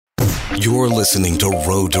You're listening to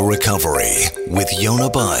Road to Recovery with Yonah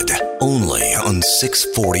Budd, only on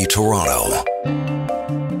 640 Toronto.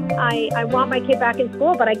 I want my kid back in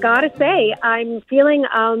school, but I gotta say, I'm feeling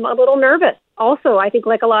a little nervous. Also, I think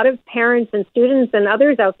like a lot of parents and students and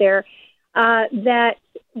others out there, that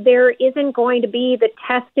there isn't going to be the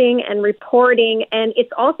testing and reporting. And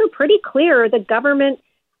it's also pretty clear the government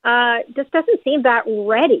just doesn't seem that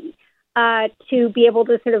ready to be able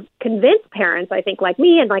to sort of convince parents, I think, like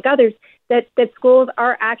me and like others, that schools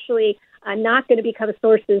are actually not going to become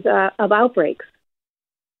sources of outbreaks.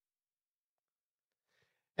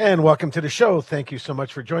 And welcome to the show. Thank you so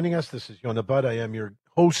much for joining us. This is Yonah Budd. I am your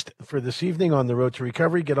host for this evening on the Road to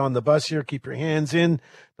Recovery. Get on the bus here. Keep your hands in.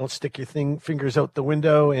 Don't stick your fingers out the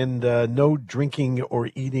window. And no drinking or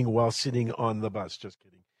eating while sitting on the bus. Just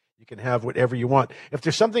kidding. You can have whatever you want. If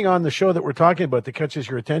there's something on the show that we're talking about that catches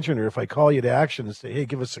your attention, or if I call you to action and say, hey,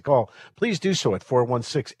 give us a call, please do so at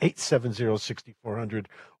 416-870-6400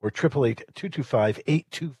 or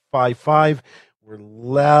 888-225-8255.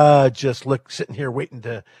 We're just sitting here waiting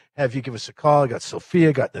to have you give us a call. I got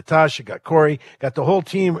Sophia, got Natasha, got Corey, got the whole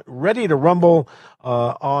team ready to rumble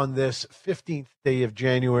on this 15th day of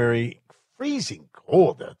January. Freezing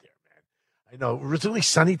cold out there, man. I know it was really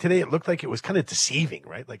sunny today. It looked like it was kind of deceiving,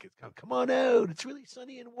 right? Like, come on out. It's really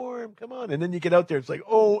sunny and warm. Come on. And then you get out there. It's like,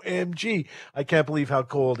 OMG. I can't believe how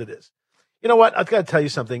cold it is. You know what? I've got to tell you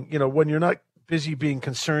something. You know, when you're not busy being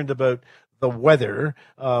concerned about the weather,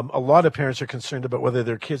 a lot of parents are concerned about whether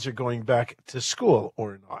their kids are going back to school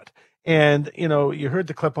or not. And, you know, you heard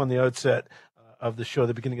the clip on the outset of the show,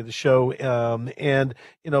 the beginning of the show. And,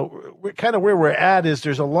 you know, we're kind of where we're at is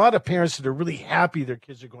there's a lot of parents that are really happy their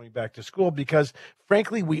kids are going back to school because,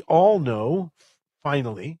 frankly, we all know,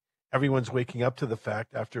 finally, everyone's waking up to the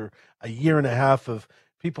fact after a year and a half of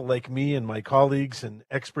people like me and my colleagues and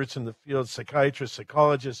experts in the field, psychiatrists,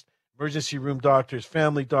 psychologists, emergency room doctors,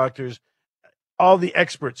 family doctors, all the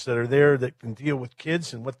experts that are there that can deal with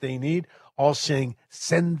kids and what they need, all saying,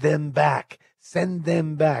 send them back, send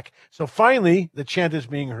them back. So finally, the chant is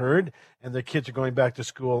being heard, and the kids are going back to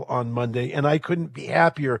school on Monday. And I couldn't be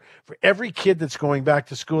happier for every kid that's going back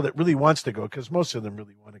to school that really wants to go, because most of them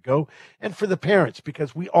really want to go, and for the parents,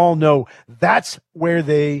 because we all know that's where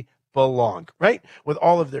they belong, right? With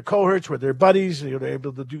all of their cohorts, with their buddies, you know, they're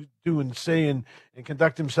able to do and say and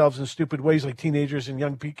conduct themselves in stupid ways like teenagers and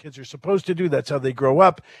young kids are supposed to do. That's how they grow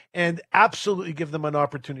up, and absolutely give them an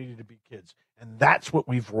opportunity to be kids. And that's what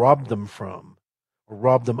we've robbed them from, or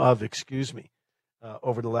robbed them of,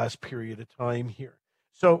 over the last period of time here.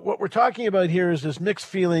 So what we're talking about here is this mixed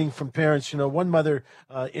feeling from parents. You know, one mother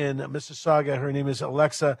in Mississauga, her name is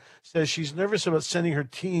Alexa, says she's nervous about sending her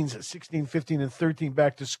teens at 16, 15, and 13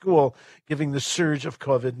 back to school, given the surge of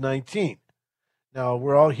COVID-19. Now,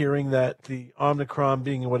 we're all hearing that the Omicron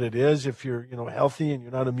being what it is, if you're, you know, healthy and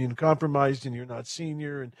you're not immune compromised and you're not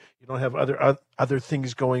senior and you don't have other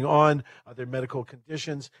things going on, other medical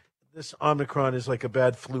conditions, this Omicron is like a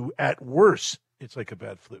bad flu. At worst, it's like a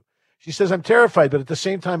bad flu. She says, I'm terrified, but at the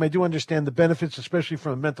same time, I do understand the benefits, especially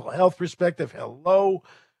from a mental health perspective. Hello.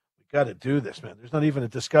 We got to do this, man. There's not even a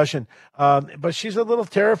discussion. But she's a little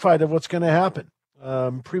terrified of what's going to happen.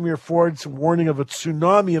 Premier Ford's warning of a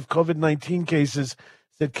tsunami of COVID-19 cases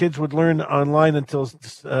said kids would learn online until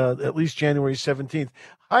at least January 17th.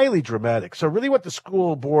 Highly dramatic. So really what the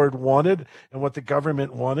school board wanted and what the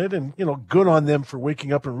government wanted, and, you know, good on them for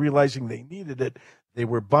waking up and realizing they needed it. They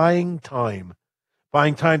were buying time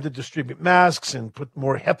to distribute masks and put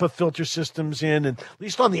more HEPA filter systems in, and at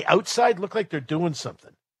least on the outside, look like they're doing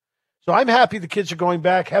something. So I'm happy the kids are going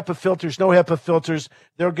back. HEPA filters, no HEPA filters,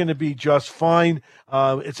 they're going to be just fine.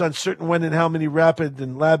 It's uncertain when and how many rapid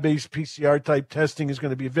and lab-based PCR-type testing is going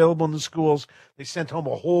to be available in the schools. They sent home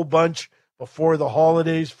a whole bunch before the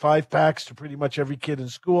holidays, 5 packs to pretty much every kid in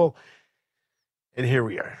school. And here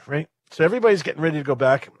we are, right? So everybody's getting ready to go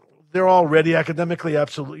back. They're all ready academically.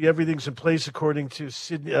 Absolutely. Everything's in place, according to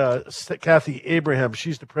Kathy Abraham.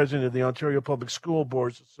 She's the president of the Ontario Public School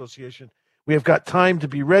Boards Association. We have got time to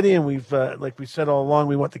be ready, and we've, like we said all along,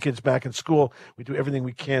 we want the kids back in school. We do everything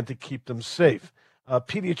we can to keep them safe. A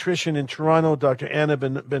pediatrician in Toronto, Dr. Anna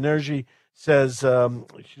Banerjee, says,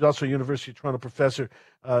 she's also a University of Toronto professor,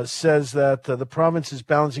 says that the province is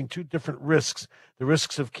balancing two different risks, the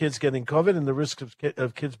risks of kids getting COVID and the risks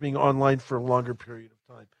of kids being online for a longer period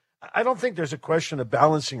of time. I don't think there's a question of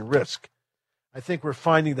balancing risk. I think we're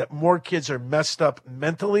finding that more kids are messed up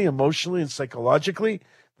mentally, emotionally, and psychologically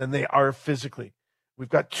than they are physically. We've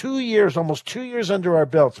got 2 years, almost 2 years under our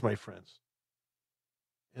belts, my friends.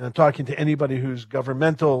 and I'm talking to anybody who's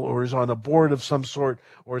governmental or is on a board of some sort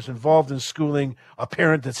or is involved in schooling, a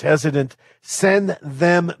parent that's hesitant, send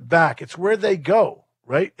them back. It's where they go,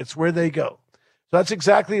 right? It's where they go. So that's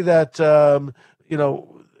exactly that,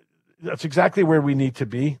 that's exactly where we need to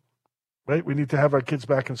be, right? We need to have our kids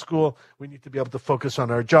back in school. We need to be able to focus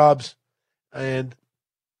on our jobs. And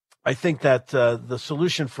I think that the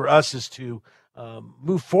solution for us is to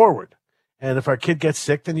move forward. And if our kid gets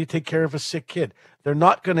sick, then you take care of a sick kid. They're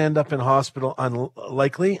not going to end up in hospital,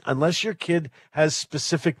 unlikely, unless your kid has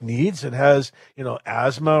specific needs. It has,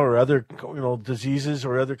 asthma or other, diseases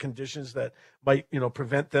or other conditions that might,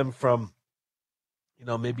 prevent them from,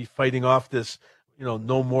 maybe fighting off this,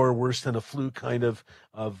 no more worse than a flu kind of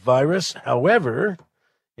virus. However,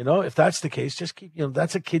 if that's the case, just keep,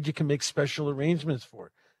 that's a kid you can make special arrangements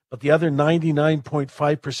for. But the other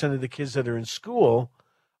 99.5% of the kids that are in school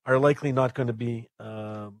are likely not going to be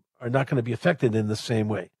affected in the same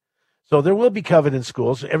way. So there will be COVID in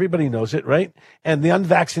schools. Everybody knows it, right? And the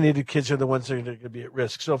unvaccinated kids are the ones that are going to be at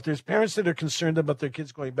risk. So if there's parents that are concerned about their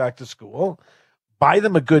kids going back to school, buy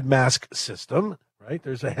them a good mask system, right?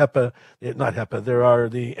 There's a not HEPA. There are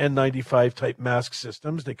the N95 type mask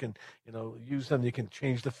systems. They can, use them. You can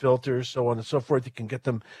change the filters, so on and so forth. You can get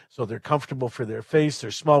them so they're comfortable for their face.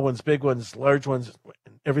 There's small ones, big ones, large ones,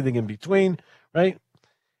 everything in between, right?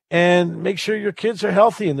 And make sure your kids are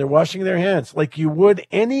healthy and they're washing their hands like you would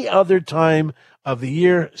any other time of the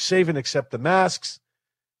year, save and except the masks,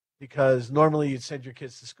 because normally you'd send your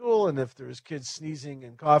kids to school, and if there's kids sneezing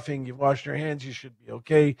and coughing, you've washed your hands, you should be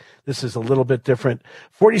okay. This is a little bit different.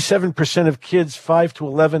 47% of kids 5 to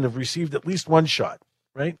 11 have received at least one shot,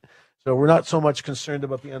 right? So we're not so much concerned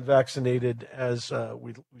about the unvaccinated as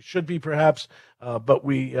we should be, perhaps, but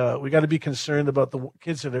we got to be concerned about the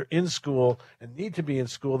kids that are in school and need to be in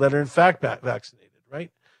school that are in fact vaccinated, right?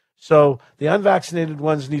 So the unvaccinated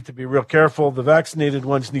ones need to be real careful. The vaccinated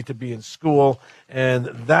ones need to be in school, and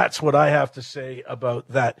that's what I have to say about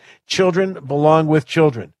that. Children belong with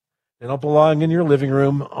children. They don't belong in your living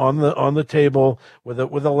room on the table with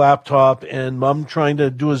a laptop and mom trying to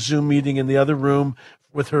do a Zoom meeting in the other room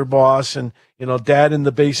with her boss, and dad in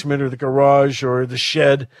the basement or the garage or the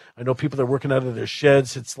shed. I know people that are working out of their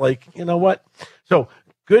sheds. It's like, what? So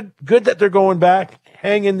good that they're going back.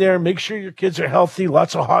 Hang in there. Make sure your kids are healthy.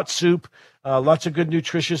 Lots of hot soup, lots of good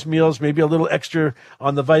nutritious meals. Maybe a little extra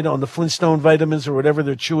on the Flintstone vitamins or whatever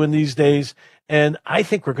they're chewing these days. And I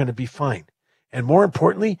think we're going to be fine. And more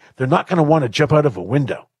importantly, they're not going to want to jump out of a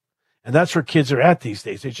window. And that's where kids are at these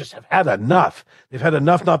days. They just have had enough. They've had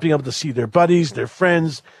enough not being able to see their buddies, their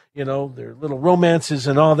friends, their little romances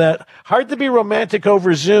and all that. Hard to be romantic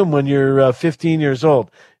over Zoom when you're 15 years old.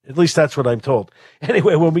 At least that's what I'm told.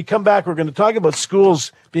 Anyway, when we come back, we're going to talk about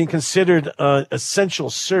schools being considered essential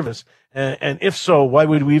service. And if so, why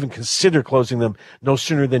would we even consider closing them no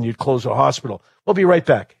sooner than you'd close a hospital? We'll be right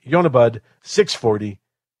back. Yonah Budd, 640,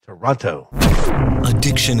 Toronto.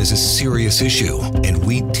 Addiction is a serious issue, and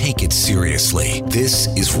we take it seriously. This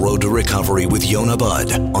is Road to Recovery with Yonah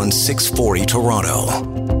Budd on 640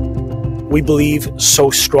 Toronto. We believe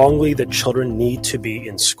so strongly that children need to be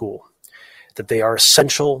in school, that they are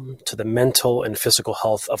essential to the mental and physical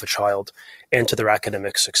health of a child and to their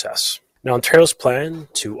academic success. Now, Ontario's plan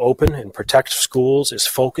to open and protect schools is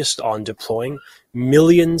focused on deploying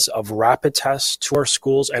millions of rapid tests to our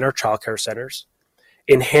schools and our childcare centers,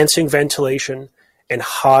 enhancing ventilation and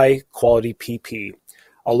high-quality PPE,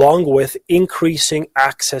 along with increasing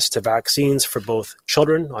access to vaccines for both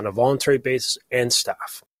children on a voluntary basis and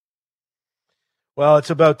staff. Well, it's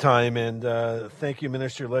about time, and thank you,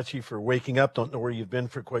 Minister Lecce, for waking up. Don't know where you've been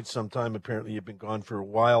for quite some time. Apparently, you've been gone for a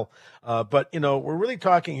while. But we're really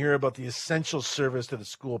talking here about the essential service that a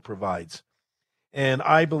school provides. And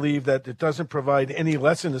I believe that it doesn't provide any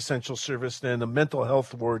less an essential service than a mental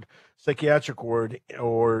health ward, psychiatric ward,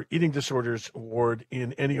 or eating disorders ward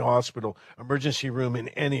in any hospital, emergency room in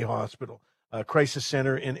any hospital, a crisis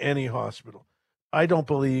center in any hospital. I don't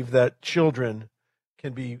believe that children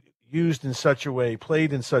can be used in such a way,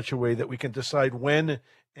 played in such a way that we can decide when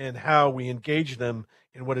and how we engage them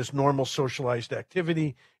in what is normal socialized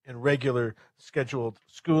activity and regular scheduled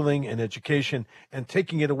schooling and education, and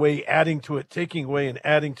taking it away, adding to it, taking away and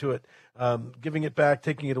adding to it, giving it back,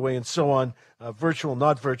 taking it away, and so on, virtual,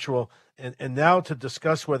 not virtual. And now to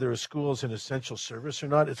discuss whether a school is an essential service or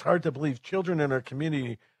not, it's hard to believe children in our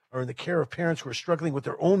community are in the care of parents who are struggling with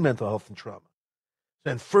their own mental health and trauma,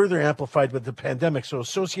 and further amplified with the pandemic. So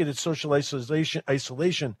associated social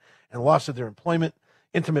isolation and loss of their employment,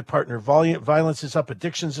 intimate partner violence is up,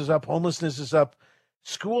 addictions is up, homelessness is up.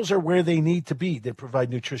 Schools are where they need to be. They provide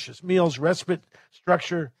nutritious meals, respite,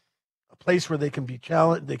 structure, place where they can be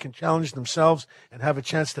challenged, they can challenge themselves and have a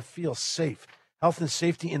chance to feel safe. Health and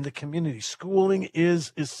safety in the community. Schooling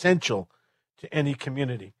is essential to any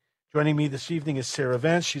community. Joining me this evening is Sarah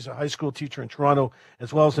Vance. She's a high school teacher in Toronto,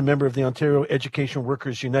 as well as a member of the Ontario Education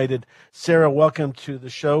Workers United. Sarah, welcome to the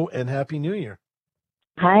show and Happy New Year.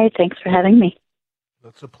 Hi, thanks for having me.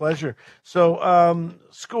 That's a pleasure. So,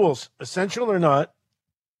 schools, essential or not?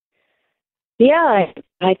 Yeah,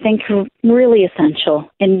 I think really essential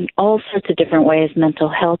in all sorts of different ways, mental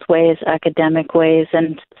health ways, academic ways,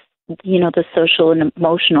 and, the social and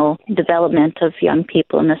emotional development of young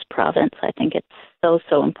people in this province. I think it's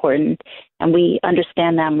so important, and we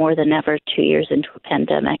understand that more than ever 2 years into a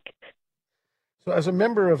pandemic. So as a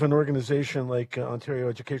member of an organization like Ontario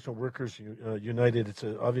Educational Workers United, it's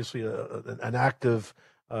obviously an active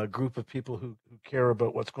group of people who care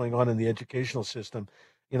about what's going on in the educational system.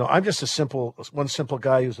 I'm just one simple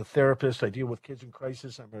guy who's a therapist. I deal with kids in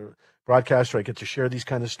crisis. I'm a broadcaster. I get to share these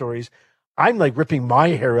kind of stories. I'm like ripping my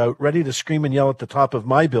hair out, ready to scream and yell at the top of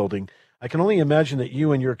my building. I can only imagine that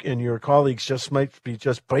you and your colleagues just might be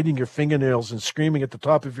just biting your fingernails and screaming at the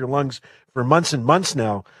top of your lungs for months and months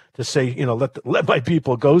now to say, let my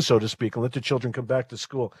people go, so to speak, and let the children come back to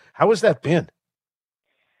school. How has that been?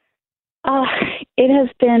 It has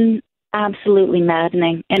been absolutely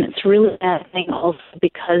maddening, and it's really maddening also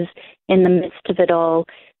because in the midst of it all,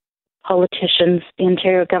 politicians, the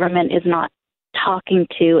Ontario government is not talking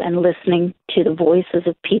to and listening to the voices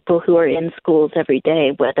of people who are in schools every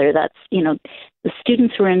day, whether that's, the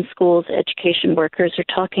students who are in schools, education workers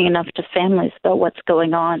are talking enough to families about what's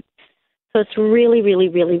going on. So it's really, really,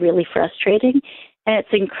 really, really frustrating. And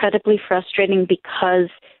it's incredibly frustrating because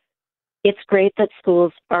it's great that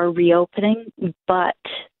schools are reopening, but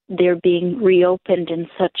they're being reopened in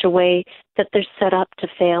such a way that they're set up to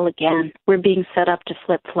fail again. We're being set up to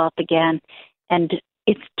flip-flop again. And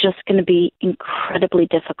it's just going to be incredibly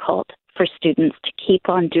difficult for students to keep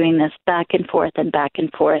on doing this back and forth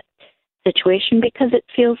situation because it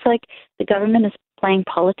feels like the government is playing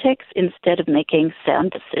politics instead of making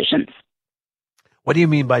sound decisions. What do you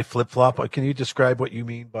mean by flip-flop? Can you describe what you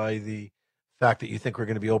mean by the fact that you think we're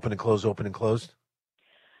going to be open and closed?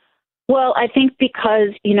 Well, I think because,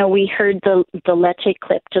 we heard the Lecce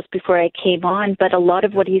clip just before I came on, but a lot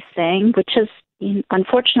of what he's saying, which has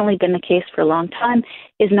unfortunately been the case for a long time,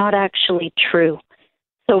 is not actually true.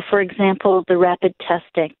 So, for example, the rapid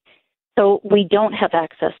testing. So we don't have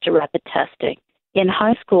access to rapid testing. In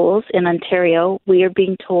high schools in Ontario, we are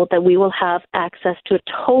being told that we will have access to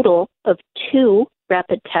a total of 2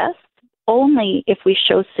 rapid tests only if we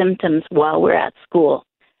show symptoms while we're at school.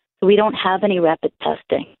 So we don't have any rapid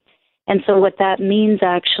testing. And so what that means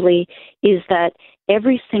actually is that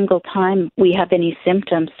every single time we have any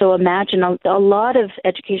symptoms, so imagine a lot of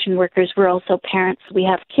education workers, we're also parents, we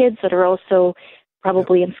have kids that are also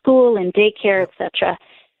probably in school, in daycare, etc.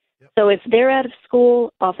 So if they're out of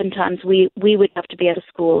school, oftentimes we would have to be out of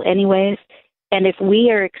school anyways. And if we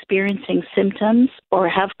are experiencing symptoms or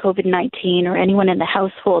have COVID-19 or anyone in the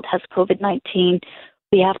household has COVID-19,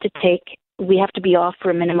 we have to be off for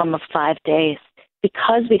a minimum of 5 days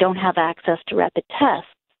because we don't have access to rapid tests.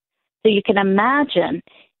 So you can imagine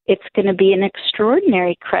it's going to be an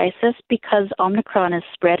extraordinary crisis because Omicron is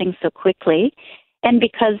spreading so quickly and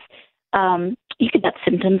because you could have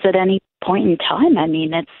symptoms at any point in time. I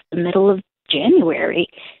mean, it's the middle of January.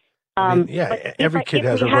 Every kid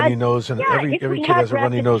has a runny nose, and every kid has a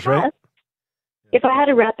runny nose, right? If I had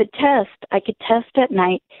a rapid test, I could test at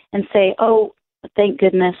night and say, oh, thank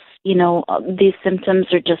goodness, these symptoms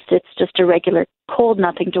are it's just a regular cold,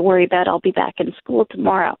 nothing to worry about. I'll be back in school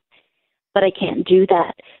tomorrow. But I can't do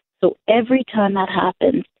that. So every time that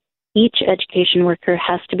happens, each education worker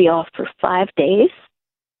has to be off for 5 days.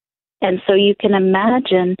 And so you can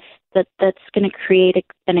imagine that that's going to create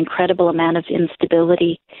an incredible amount of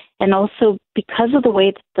instability. And also because of the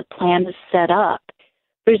way that the plan is set up,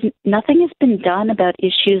 nothing has been done about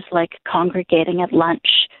issues like congregating at lunch.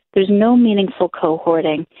 There's no meaningful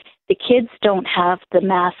cohorting. The kids don't have the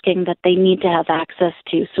masking that they need to have access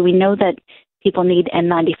to. So we know that people need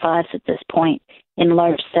N95s at this point in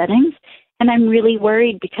large settings. And I'm really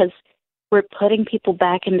worried because we're putting people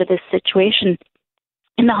back into this situation.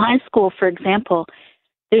 In the high school, for example,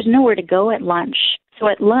 there's nowhere to go at lunch. So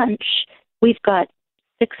at lunch, we've got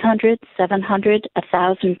 600, 700,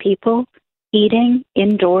 1,000 people eating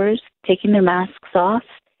indoors, taking their masks off.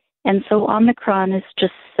 And so Omicron is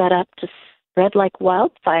just set up to spread like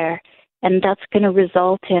wildfire. And that's going to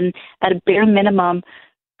result in, at a bare minimum,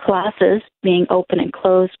 classes being open and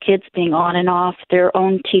closed, kids being on and off, their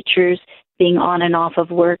own teachers being on and off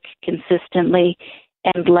of work consistently,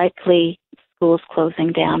 and likely schools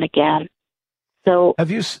closing down again. So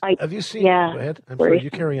have you seen? Yeah. Go ahead. I'm sorry.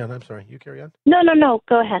 You carry on. I'm sorry. You carry on. No.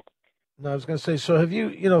 Go ahead. No, I was going to say. So, have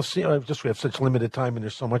you, seen? We have such limited time, and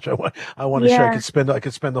there's so much I want. To share. Yeah. I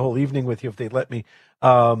could spend the whole evening with you if they let me.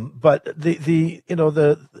 But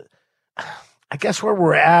the I guess where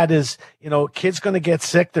we're at is, kid's going to get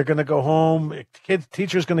sick. They're going to go home.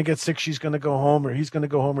 Teacher's going to get sick. She's going to go home, or he's going to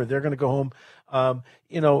go home, or they're going to go home.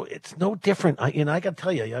 It's no different. I got to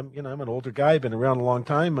tell you, I'm an older guy, been around a long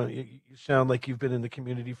time. You sound like you've been in the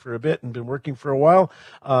community for a bit and been working for a while.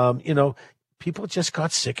 People just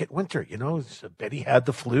got sick at winter. So Betty had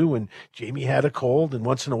the flu and Jamie had a cold, and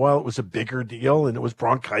once in a while it was a bigger deal, and it was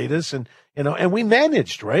bronchitis, and we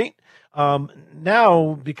managed, right?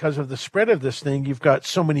 Now, because of the spread of this thing, you've got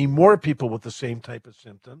so many more people with the same type of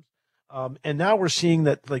symptoms. And now we're seeing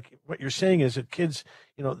that, like what you're saying is that kids,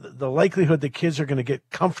 the likelihood that kids are going to get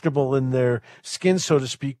comfortable in their skin, so to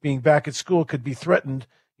speak, being back at school could be threatened,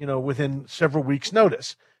 within several weeks'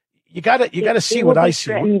 notice. You gotta see what I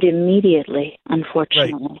see. Threatened immediately,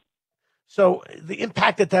 unfortunately. Right. So the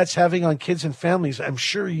impact that that's having on kids and families, I'm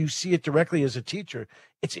sure you see it directly as a teacher.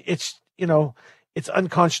 It's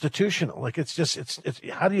unconstitutional. Like it's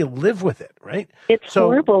how do you live with it, right? It's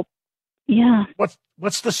horrible. Yeah.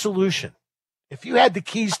 What's the solution? If you had the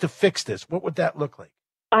keys to fix this, what would that look like?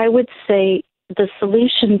 I would say the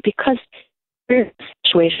solution, because we're in a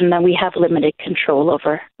situation that we have limited control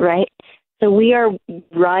over, right? So we are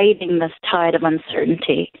riding this tide of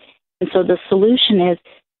uncertainty. And so the solution is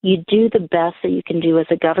you do the best that you can do as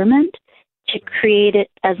a government to create it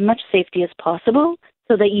as much safety as possible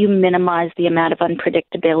so that you minimize the amount of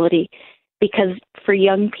unpredictability. Because for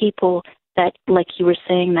young people, that, like you were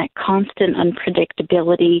saying, that constant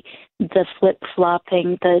unpredictability, the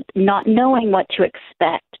flip-flopping, the not knowing what to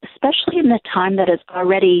expect, especially in the time that is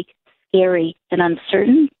already scary and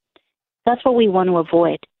uncertain, that's what we want to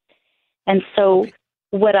avoid. And so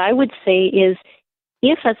what I would say is,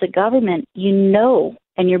 if as a government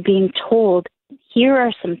and you're being told, here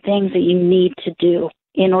are some things that you need to do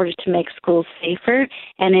in order to make schools safer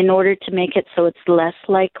and in order to make it so it's less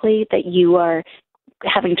likely that you are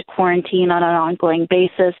having to quarantine on an ongoing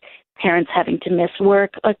basis, parents having to miss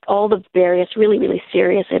work, like all the various really, really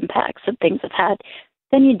serious impacts that things have had,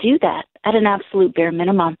 then you do that at an absolute bare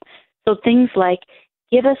minimum. So things like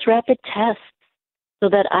give us rapid tests so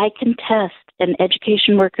that I can test and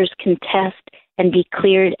education workers can test and be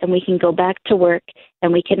cleared and we can go back to work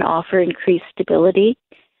and we can offer increased stability.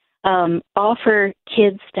 Offer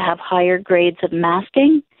kids to have higher grades of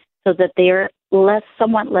masking so that they are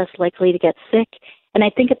somewhat less likely to get sick. And I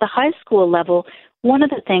think at the high school level, one of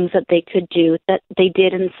the things that they could do that they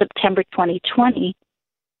did in September 2020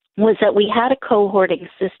 was that we had a cohorting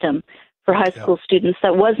system for high school students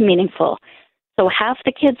that was meaningful. So half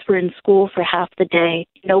the kids were in school for half the day.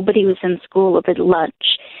 Nobody was in school over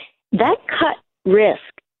lunch. That cut risk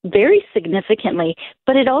very significantly,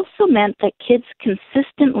 but it also meant that kids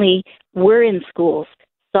consistently were in schools,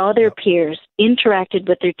 saw their peers, interacted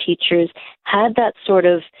with their teachers, had that sort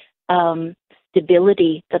of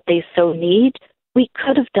stability that they so need. We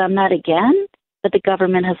could have done that again, but the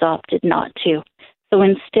government has opted not to. So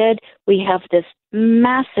instead, we have this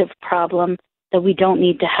massive problem that we don't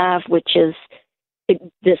need to have, which is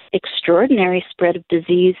this extraordinary spread of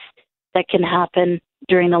disease that can happen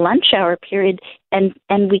during the lunch hour period, and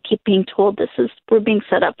we keep being told we're being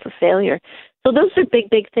set up for failure. So those are big,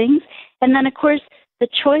 big things. And then, of course, the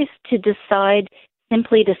choice to decide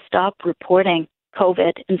simply to stop reporting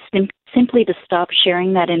COVID and simply to stop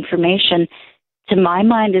sharing that information, to my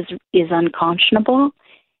mind, is unconscionable,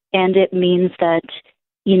 and it means that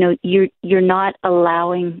you're not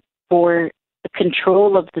allowing for the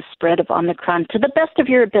control of the spread of Omicron to the best of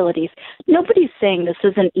your abilities. Nobody's saying this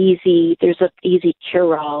is there's an easy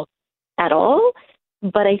cure-all at all,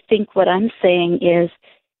 but I think what I'm saying is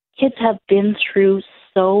kids have been through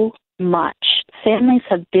so much. Families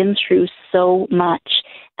have been through so much.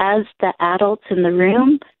 As the adults in the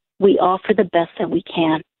room, we offer the best that we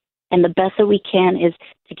can. And the best that we can is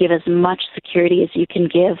to give as much security as you can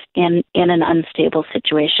give in an unstable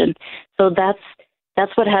situation. So that's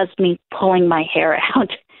what has me pulling my hair out,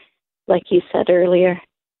 like you said earlier.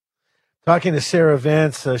 Talking to Sarah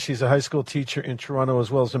Vance, she's a high school teacher in Toronto as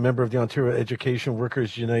well as a member of the Ontario Education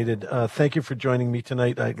Workers United. Thank you for joining me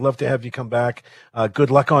tonight. I'd love to have you come back.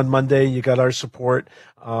 Good luck on Monday. You got our support.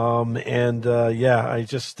 I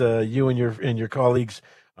just you and your colleagues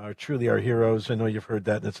are truly our heroes. I know you've heard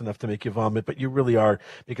that, and it's enough to make you vomit, but you really are,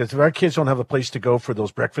 because if our kids don't have a place to go for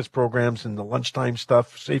those breakfast programs and the lunchtime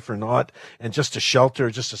stuff, safe or not, and just a shelter,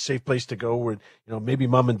 just a safe place to go where, maybe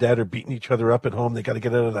mom and dad are beating each other up at home. They got to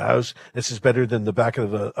get out of the house. This is better than the back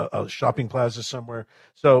of a shopping plaza somewhere.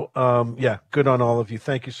 So, good on all of you.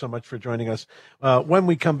 Thank you so much for joining us. When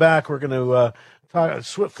we come back, we're going to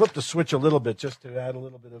flip the switch a little bit just to add a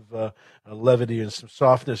little bit of levity and some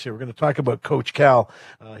softness here. We're going to talk about Coach Cal.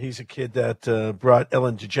 He's a kid that brought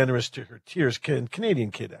Ellen DeGeneres to her tears,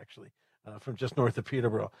 Canadian kid, actually, from just north of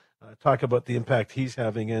Peterborough. Talk about the impact he's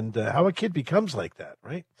having and how a kid becomes like that,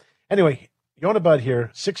 right? Anyway, Yonah Budd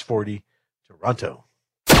here, 640, Toronto.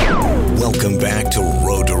 Welcome back to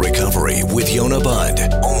Road to Recovery with Yonah Budd,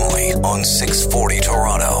 only on 640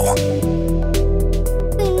 Toronto.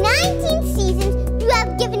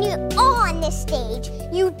 I've given you all on this stage.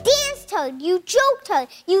 You danced hard, you joked hard,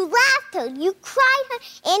 you laughed hard, you cried hard,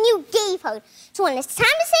 and you gave hard. So when it's time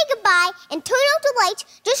to say goodbye and turn out the lights,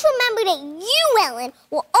 just remember that you, Ellen,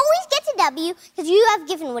 will always get the W because you have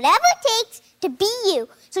given whatever it takes to be you.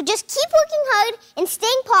 So just keep working hard and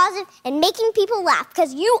staying positive and making people laugh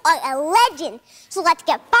because you are a legend. So let's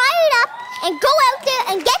get fired up and go out there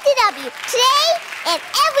and get the W today and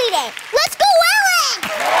every day. Let's go,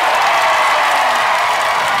 Ellen!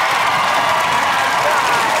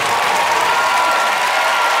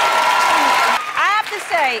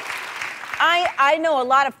 I know a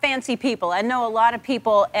lot of fancy people. I know a lot of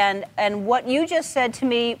people, and what you just said to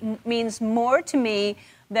me means more to me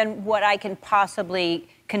than what I can possibly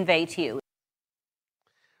convey to you.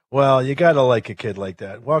 Well, you got to like a kid like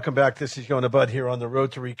that. Welcome back. This is Yonah Budd here on the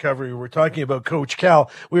Road to Recovery. We're talking about Coach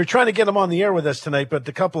Cal. We were trying to get him on the air with us tonight, but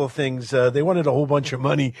a couple of things. They wanted a whole bunch of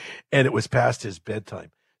money, and it was past his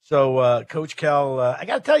bedtime. So, Coach Cal, I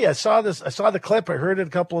got to tell you, I saw the clip. I heard it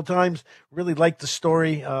a couple of times. Really liked the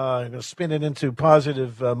story. I'm going to spin it into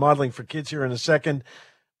positive modeling for kids here in a second.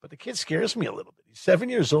 But the kid scares me a little bit. He's 7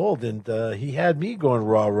 years old, and he had me going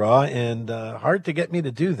rah-rah, and hard to get me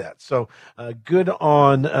to do that. So, good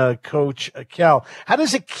on Coach Cal. How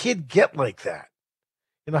does a kid get like that?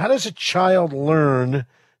 How does a child learn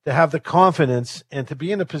to have the confidence and to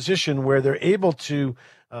be in a position where they're able to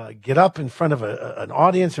get up in front of an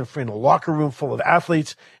audience, in front of a locker room full of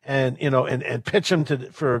athletes, and pitch them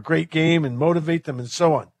for a great game and motivate them and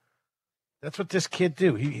so on? That's what this kid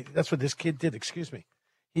do. That's what this kid did. Excuse me.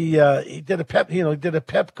 He did a pep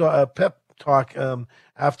talk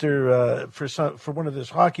after for one of his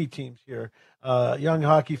hockey teams here, young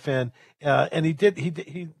hockey fan, and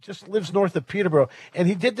he just lives north of Peterborough, and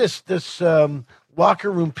he did this locker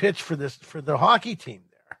room pitch for the hockey team.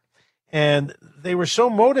 And they were so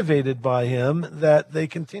motivated by him that they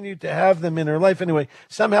continued to have them in her life. Anyway,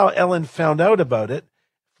 somehow Ellen found out about it,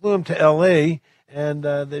 flew him to L.A., and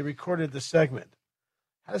they recorded the segment.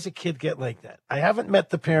 How does a kid get like that? I haven't met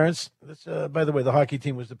the parents. This, by the way, the hockey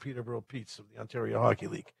team was the Peterborough Petes of the Ontario Hockey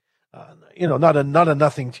League. Not a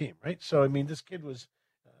nothing team, right? So, I mean, this kid was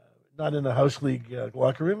not in a house league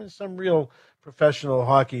locker room, in some real professional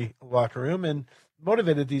hockey locker room, and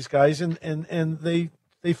motivated these guys, and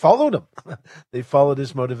they followed him. They followed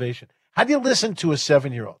his motivation. How do you listen to a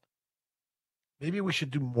 7-year-old? Maybe we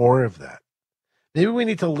should do more of that. Maybe we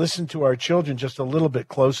need to listen to our children just a little bit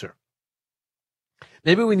closer.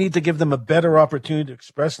 Maybe we need to give them a better opportunity to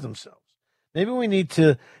express themselves. Maybe we need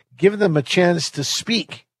to give them a chance to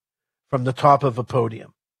speak from the top of a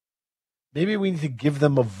podium. Maybe we need to give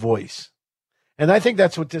them a voice. And I think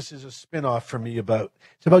that's what this is a spin-off for me about.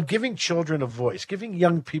 It's about giving children a voice, giving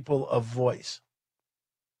young people a voice.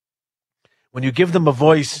 When you give them a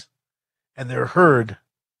voice and they're heard,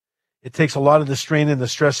 it takes a lot of the strain and the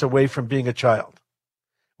stress away from being a child.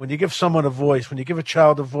 When you give someone a voice, when you give a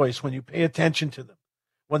child a voice, when you pay attention to them,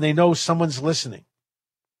 when they know someone's listening,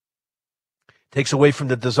 it takes away from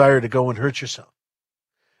the desire to go and hurt yourself.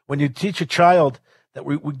 When you teach a child that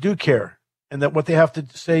we do care and that what they have to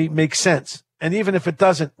say makes sense, and even if it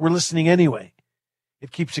doesn't, we're listening anyway,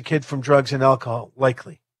 it keeps a kid from drugs and alcohol,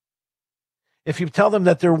 likely. If you tell them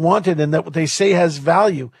that they're wanted and that what they say has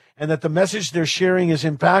value and that the message they're sharing is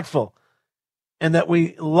impactful and that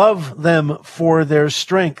we love them for their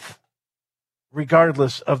strength,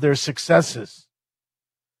 regardless of their successes,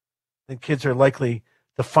 then kids are likely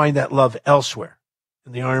to find that love elsewhere,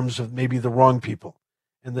 in the arms of maybe the wrong people,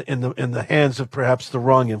 in the hands of perhaps the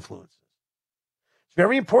wrong influences. It's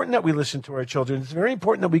very important that we listen to our children. It's very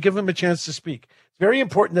important that we give them a chance to speak. It's very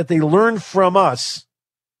important that they learn from us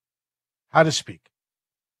how to speak,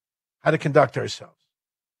 how to conduct ourselves,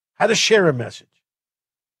 how to share a message,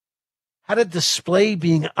 how to display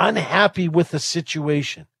being unhappy with a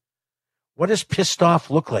situation What does pissed off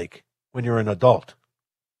look like when you're an adult?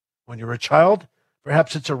 When you're a child,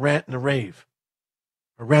 perhaps it's a rant and a rave.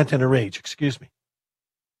 A rant and a rage, excuse me.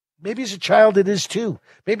 Maybe as a child it is too.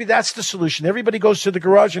 Maybe that's the solution. Everybody goes to the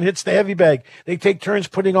garage and hits the heavy bag. They take turns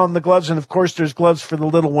putting on the gloves, and of course there's gloves for the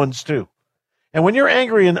little ones too. And when you're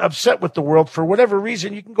angry and upset with the world for whatever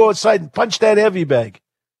reason, you can go outside and punch that heavy bag.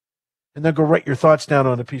 And then go write your thoughts down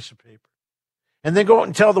on a piece of paper. And then go out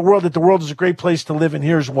and tell the world that the world is a great place to live, and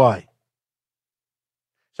here's why.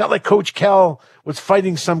 It's not like Coach Cal was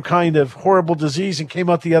fighting some kind of horrible disease and came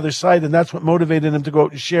out the other side, and that's what motivated him to go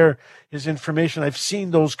out and share his information. I've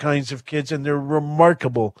seen those kinds of kids, and they're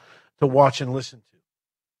remarkable to watch and listen to.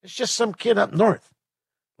 It's just some kid up north,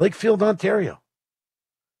 Lakefield, Ontario.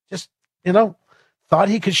 Just, thought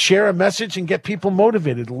he could share a message and get people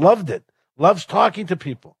motivated. Loved it. Loves talking to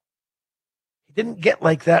people. He didn't get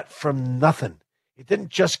like that from nothing. It didn't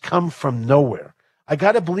just come from nowhere. I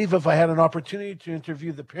got to believe if I had an opportunity to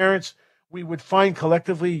interview the parents, we would find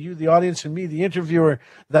collectively, you, the audience, and me, the interviewer,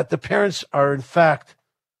 that the parents are, in fact,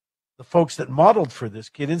 the folks that modeled for this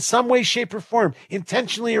kid in some way, shape, or form,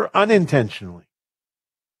 intentionally or unintentionally.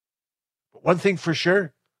 But one thing for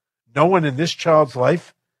sure, no one in this child's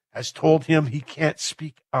life has told him he can't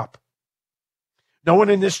speak up. No one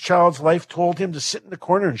in this child's life told him to sit in the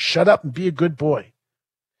corner and shut up and be a good boy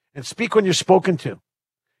and speak when you're spoken to.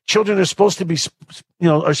 Children are supposed to be,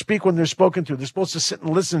 or speak when they're spoken to. They're supposed to sit and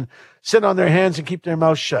listen, sit on their hands and keep their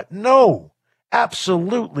mouths shut. No,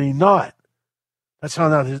 absolutely not. That's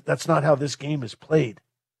not how this game is played.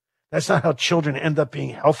 That's not how children end up being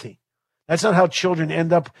healthy. That's not how children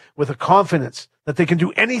end up with a confidence that they can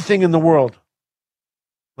do anything in the world.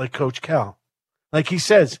 Like Coach Cal. Like he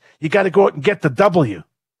says, you got to go out and get the W.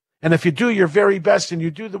 And if you do your very best and you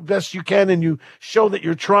do the best you can and you show that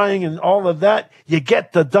you're trying and all of that, you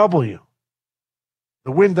get the W.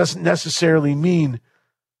 The win doesn't necessarily mean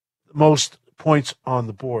the most points on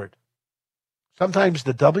the board. Sometimes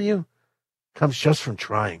the W comes just from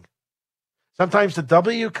trying. Sometimes the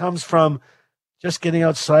W comes from just getting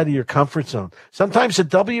outside of your comfort zone. Sometimes the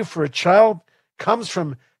W for a child comes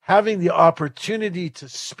from having the opportunity to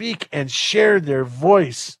speak and share their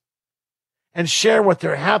voice and share what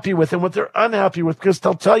they're happy with and what they're unhappy with. Because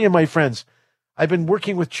I'll tell you, my friends, I've been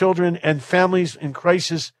working with children and families in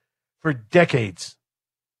crisis for decades.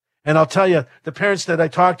 And I'll tell you, the parents that I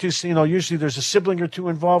talk to, usually there's a sibling or two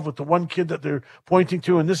involved with the one kid that they're pointing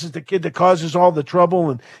to, and this is the kid that causes all the trouble,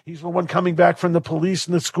 and he's the one coming back from the police,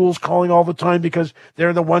 and the school's calling all the time because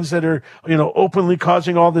they're the ones that are, openly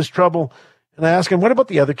causing all this trouble. And I ask him, what about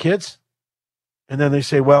the other kids? And then they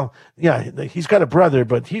say, well, yeah, he's got a brother,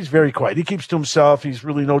 but he's very quiet. He keeps to himself. He's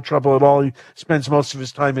really no trouble at all. He spends most of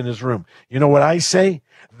his time in his room. You know what I say?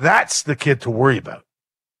 That's the kid to worry about.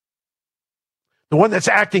 The one that's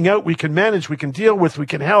acting out, we can manage, we can deal with, we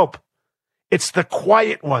can help. It's the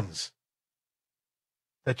quiet ones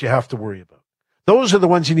that you have to worry about. Those are the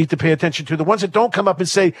ones you need to pay attention to. The ones that don't come up and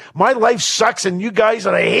say, my life sucks and you guys,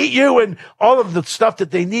 and I hate you, and all of the stuff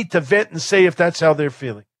that they need to vent and say if that's how they're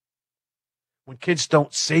feeling. When kids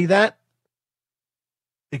don't say that,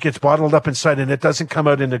 it gets bottled up inside and it doesn't come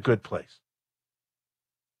out in a good place.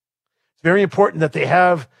 It's very important that they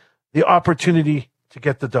have the opportunity to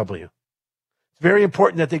get the W. It's very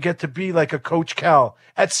important that they get to be like a Coach Cal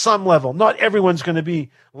at some level. Not everyone's going to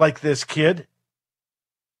be like this kid,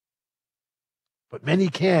 but many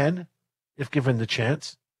can if given the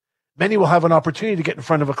chance. Many will have an opportunity to get in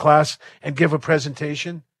front of a class and give a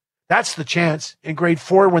presentation. That's the chance in grade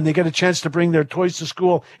 4 when they get a chance to bring their toys to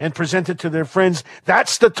school and present it to their friends.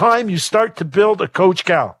 That's the time you start to build a Coach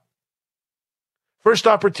Cal. First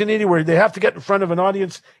opportunity where they have to get in front of an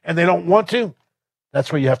audience and they don't want to,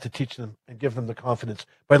 that's where you have to teach them and give them the confidence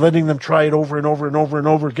by letting them try it over and over and over and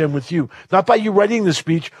over again with you. Not by you writing the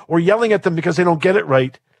speech or yelling at them because they don't get it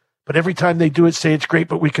right. But every time they do it, say it's great,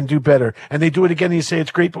 but we can do better. And they do it again, and you say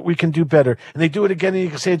it's great, but we can do better. And they do it again,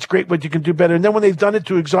 and you say it's great, but you can do better. And then when they've done it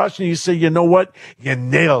to exhaustion, you say, you know what? You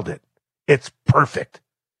nailed it. It's perfect.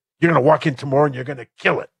 You're going to walk in tomorrow, and you're going to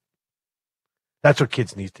kill it. That's what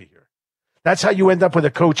kids need to hear. That's how you end up with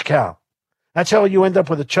a Coach Cal. That's how you end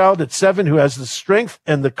up with a child at 7 who has the strength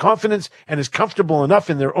and the confidence and is comfortable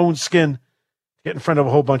enough in their own skin to get in front of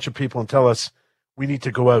a whole bunch of people and tell us we need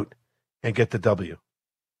to go out and get the W.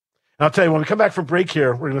 And I'll tell you, when we come back from break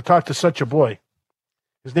here, we're going to talk to such a boy.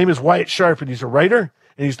 His name is Wyatt Sharp, and he's a writer,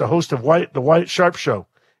 and he's the host of the Wyatt Sharp Show.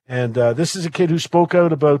 And this is a kid who spoke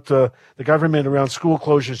out about the government around school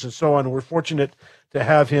closures and so on. And we're fortunate to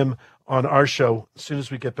have him on our show as soon as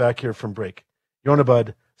we get back here from break. Yonah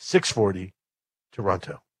Budd, 640,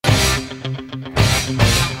 Toronto.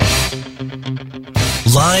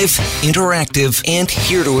 Live, interactive, and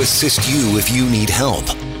here to assist you if you need help.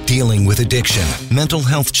 Dealing with addiction, mental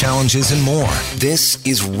health challenges, and more. This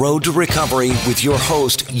is Road to Recovery with your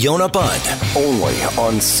host, Yonah Budd, only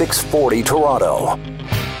on 640 Toronto.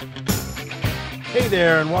 Hey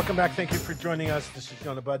there, and welcome back. Thank you for joining us. This is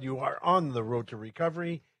Yonah Budd. You are on the Road to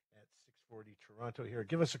Recovery at 640 Toronto here.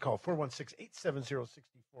 Give us a call,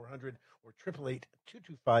 416-870-6400 or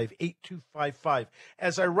 888-225-8255.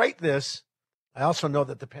 As I write this, I also know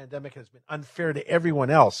that the pandemic has been unfair to everyone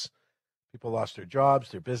else. People lost their jobs,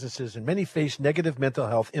 their businesses, and many face negative mental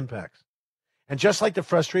health impacts. And just like the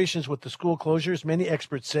frustrations with the school closures, many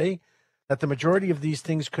experts say that the majority of these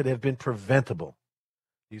things could have been preventable.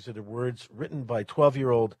 These are the words written by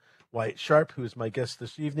 12-year-old Wyatt Sharp, who is my guest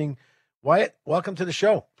this evening. Wyatt, welcome to the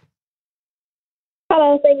show.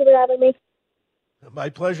 Hello, thank you for having me. My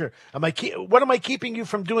pleasure. What am I keeping you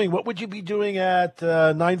from doing? What would you be doing at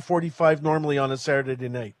 9:45 normally on a Saturday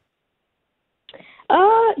night?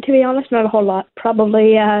 To be honest, not a whole lot.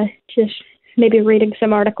 Probably just maybe reading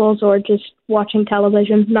some articles or just watching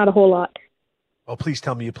television. Not a whole lot. Oh, please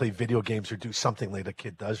tell me you play video games or do something like a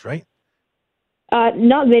kid does, right?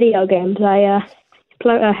 Not video games. I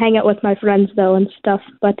hang out with my friends, though, and stuff,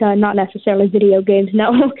 but not necessarily video games,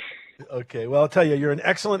 no. Okay, well, I'll tell you, you're an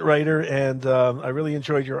excellent writer, and I really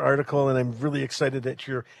enjoyed your article, and I'm really excited that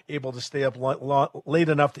you're able to stay up late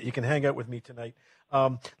enough that you can hang out with me tonight.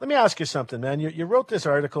 Let me ask you something, man. You wrote this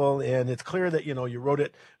article, and it's clear that you wrote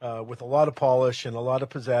it with a lot of polish and a lot of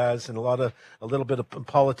pizzazz and a little bit of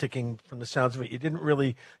politicking from the sounds of it. You didn't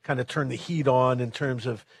really kind of turn the heat on in terms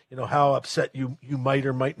of how upset you might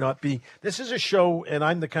or might not be. This is a show, and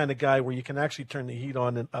I'm the kind of guy where you can actually turn the heat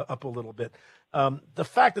on and up a little bit. The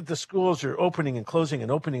fact that the schools are opening and closing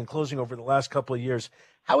over the last couple of years,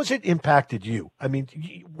 how has it impacted you? I mean,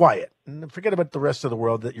 Wyatt, and forget about the rest of the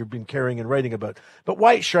world that you've been caring and writing about, but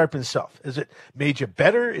Wyatt Sharp himself, has it made you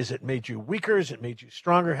better? Is it made you weaker? Has it made you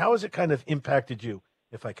stronger? How has it kind of impacted you,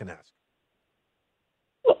 if I can ask?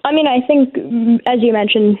 I mean, I think, as you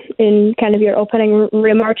mentioned in kind of your opening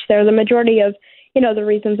remarks there, the majority of, the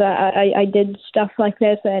reasons I did stuff like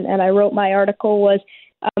this and I wrote my article was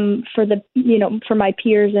for for my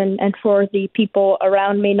peers and for the people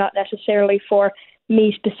around me, not necessarily for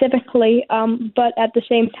me specifically, but at the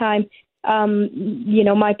same time,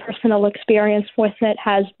 my personal experience with it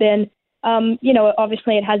has been,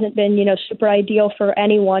 obviously it hasn't been, super ideal for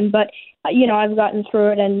anyone, but, I've gotten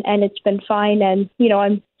through it and it's been fine. And,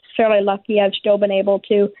 I'm fairly lucky I've still been able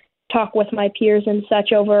to talk with my peers and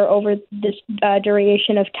such over this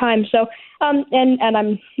duration of time. So, and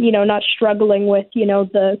I'm, not struggling with,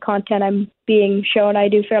 the content I'm being shown. I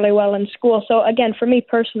do fairly well in school. So again, for me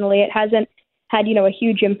personally, it hasn't had, a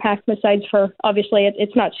huge impact besides for, obviously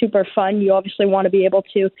it's not super fun. You obviously want to be able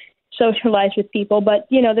to socialize with people. But,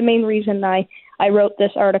 the main reason I wrote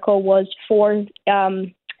this article was for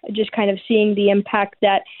just kind of seeing the impact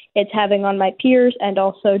that it's having on my peers, and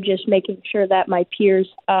also just making sure that my peers,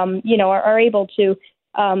 are able to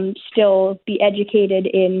still be educated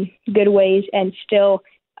in good ways and still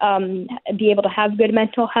be able to have good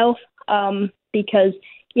mental health. Because,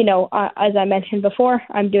 as I mentioned before,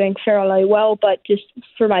 I'm doing fairly well, but just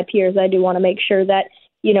for my peers, I do want to make sure that,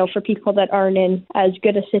 for people that aren't in as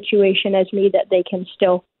good a situation as me, that they can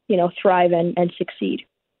still, thrive and succeed.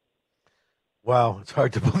 Wow, it's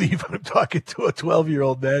hard to believe I'm talking to a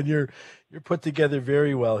 12-year-old man. You're put together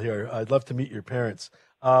very well here. I'd love to meet your parents.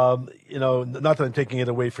 Not that I'm taking it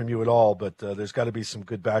away from you at all, but there's got to be some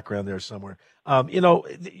good background there somewhere.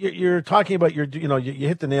 You're talking about you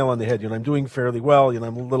hit the nail on the head. I'm doing fairly well. I'm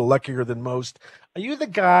a little luckier than most. Are you the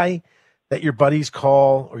guy that your buddies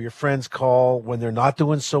call or your friends call when they're not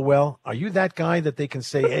doing so well? Are you that guy that they can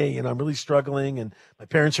say, hey, I'm really struggling and my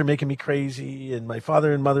parents are making me crazy and my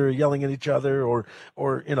father and mother are yelling at each other, or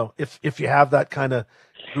if you have that kind of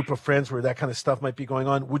group of friends where that kind of stuff might be going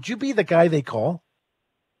on, would you be the guy they call?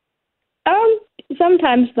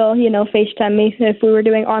 Sometimes they'll, FaceTime me if we were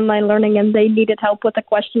doing online learning and they needed help with a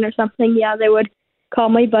question or something. Yeah, they would call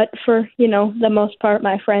me, but for, the most part,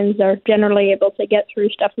 my friends are generally able to get through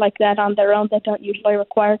stuff like that on their own. That don't usually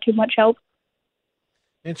require too much help.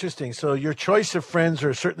 Interesting. So your choice of friends,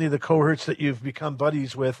 or certainly the cohorts that you've become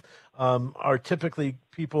buddies with, are typically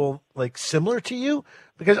people like similar to you?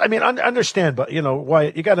 Because understand, but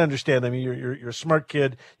Wyatt, you got to understand. You're a smart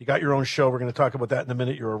kid. You got your own show. We're going to talk about that in a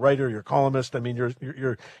minute. You're a writer. You're a columnist.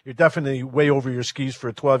 You're definitely way over your skis for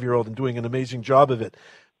a 12-year-old and doing an amazing job of it.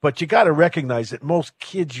 But you got to recognize that most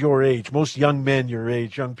kids your age, most young men your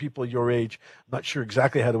age, young people your age, I'm not sure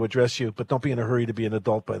exactly how to address you, but don't be in a hurry to be an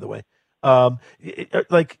adult, by the way.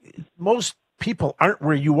 Like most people aren't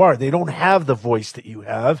where you are. They don't have the voice that you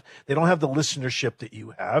have. They don't have the listenership that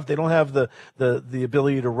you have. They don't have the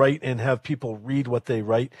ability to write and have people read what they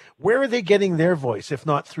write. Where are they getting their voice, if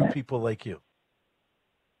not through people like you?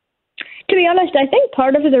 To be honest, I think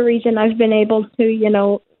part of the reason I've been able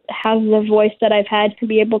to, have the voice that I've had to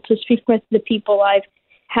be able to speak with the people I've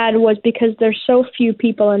had was because there's so few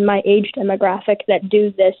people in my age demographic that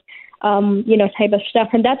do this, type of stuff.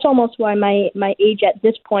 And that's almost why my age at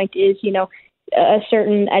this point is, a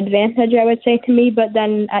certain advantage, I would say, to me. But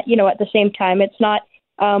then, at the same time, it's not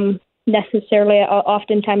necessarily,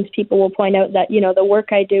 oftentimes people will point out that, the work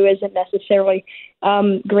I do isn't necessarily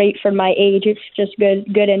great for my age. It's just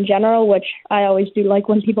good in general, which I always do like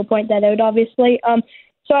when people point that out, obviously.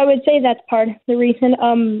 So I would say that's part of the reason,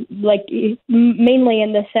 mainly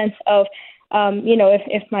in the sense of,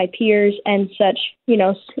 if my peers and such,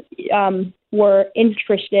 were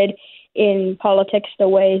interested in politics the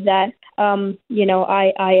way that,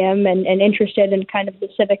 I am and interested in kind of the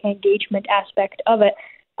civic engagement aspect of it,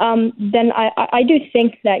 then I do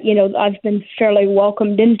think that, I've been fairly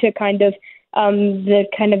welcomed into kind of the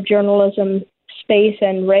kind of journalism space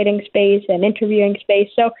and writing space and interviewing space.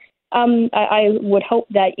 So I would hope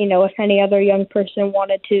that, if any other young person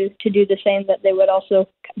wanted to do the same, that they would also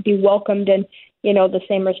be welcomed in, the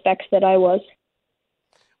same respects that I was.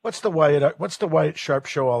 What's the Wyatt Sharp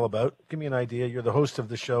Show all about? Give me an idea. You're the host of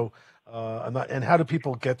the show. And how do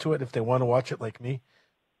people get to it if they want to watch it like me?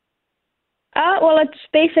 Well, it's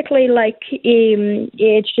basically like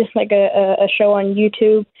it's just like a show on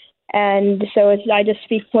YouTube, and so I just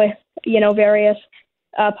speak with various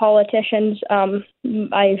politicians.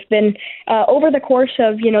 I've been over the course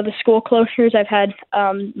of the school closures, I've had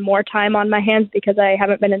more time on my hands because I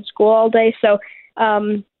haven't been in school all day. So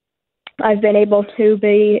I've been able to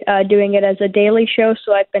be doing it as a daily show.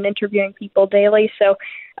 So I've been interviewing people daily. So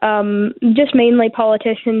just mainly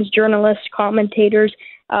politicians, journalists, commentators.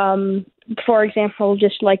 For example,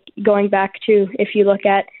 just like going back to, if you look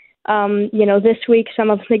at, this week, some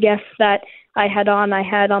of the guests that I had on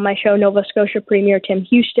my show Nova Scotia Premier Tim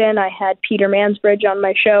Houston. I had Peter Mansbridge on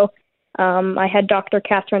my show. I had Dr.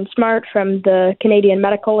 Catherine Smart from the Canadian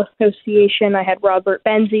Medical Association. I had Robert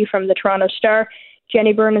Benzie from the Toronto Star.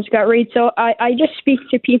 Jenny Byrne-Scott-Reid. So I just speak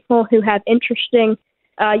to people who have interesting,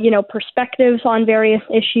 perspectives on various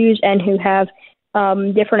issues and who have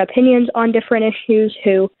different opinions on different issues,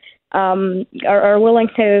 who are willing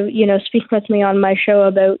to, speak with me on my show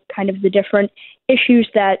about kind of the different issues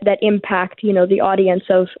that impact, the audience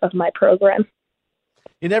of my program.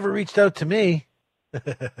 You never reached out to me.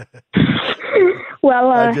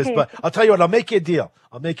 Well, I'll tell you what, I'll make you a deal.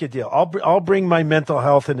 I'll bring my mental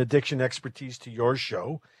health and addiction expertise to your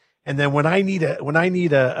show. And then when I need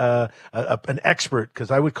an expert,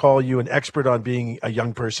 because I would call you an expert on being a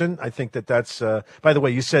young person. I think that's, by the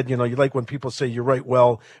way, you said, you like when people say you write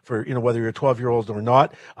well for, whether you're a 12-year-old or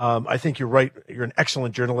not. I think you're right. You're an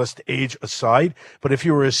excellent journalist, age aside. But if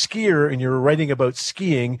you were a skier and you were writing about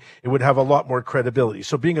skiing, it would have a lot more credibility.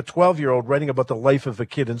 So being a 12-year-old writing about the life of a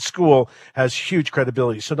kid in school has huge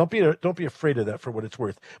credibility. So don't be afraid of that for what it's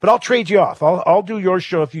worth. But I'll trade you off. I'll do your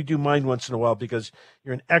show if you do mine once in a while, because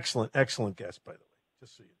you're an excellent guest, by the way,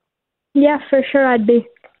 just so you know. Yeah, for sure. I'd be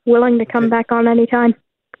willing to come back on anytime.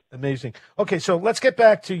 Amazing. Okay, so let's get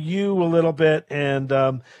back to you a little bit. And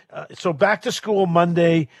so back to school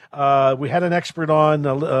Monday. We had an expert on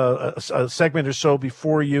a segment or so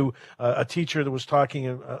before you, a teacher that was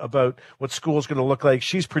talking about what school is going to look like.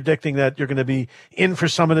 She's predicting that you're going to be in for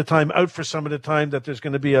some of the time, out for some of the time, that there's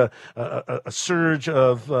going to be a surge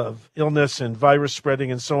of illness and virus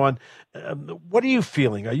spreading and so on. What are you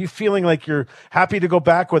feeling? Are you feeling like you're happy to go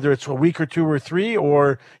back, whether it's a week or two or three,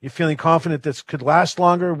 or you're feeling confident this could last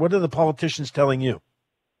longer? What are the politicians telling you?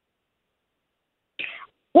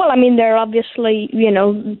 Well, I mean, they're obviously,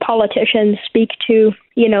 politicians speak to,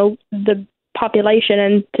 the population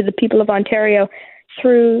and to the people of Ontario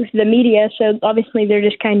through the media. So obviously they're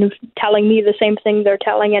just kind of telling me the same thing they're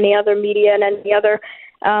telling any other media and any other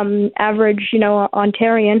average,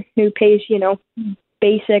 Ontarian who pays,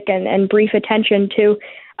 basic and brief attention to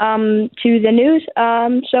the news.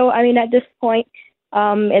 So, I mean, at this point,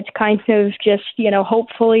 it's kind of just,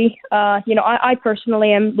 hopefully, I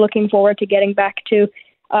personally am looking forward to getting back to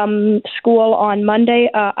school on Monday.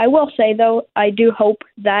 I will say, though, I do hope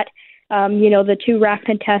that, the 2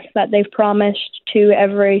 rapid tests that they've promised to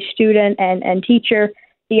every student and teacher,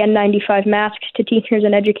 the N95 masks to teachers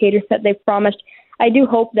and educators that they've promised, I do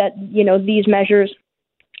hope that, these measures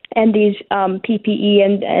and these PPE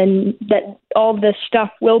and that all this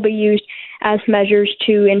stuff will be used as measures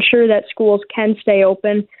to ensure that schools can stay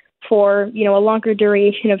open for, a longer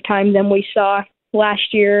duration of time than we saw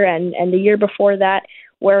last year and the year before that,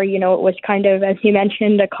 where, it was kind of, as you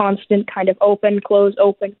mentioned, a constant kind of open, close.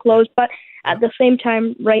 But at the same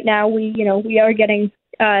time, right now, we are getting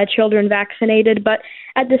children vaccinated. But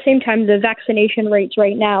at the same time, the vaccination rates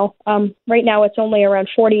right now it's only around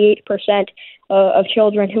 48% of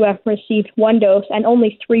children who have received one dose and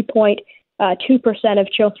only 3.2%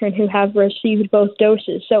 of children who have received both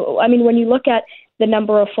doses. So, I mean, when you look at the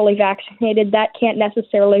number of fully vaccinated, that can't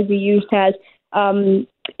necessarily be used as a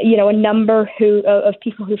number of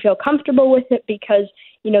people who feel comfortable with it, because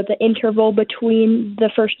the interval between the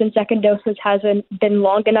first and second doses hasn't been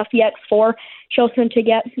long enough yet for children to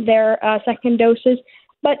get their second doses.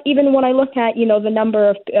 But even when I look at the number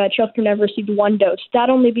of children who have received one dose,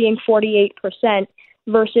 that only being 48%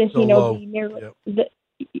 versus the nearly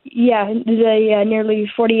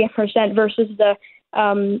nearly 48% versus the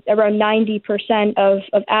around 90%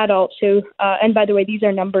 of adults who, and by the way, these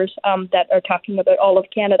are numbers that are talking about all of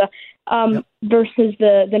Canada, versus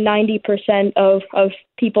the 90% of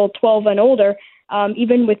people 12 and older,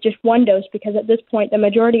 even with just one dose, because at this point, the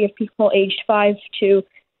majority of people aged 5 to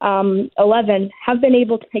 11 have been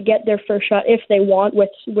able to get their first shot if they want, with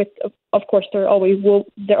of course, there always will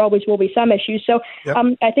be some issues. So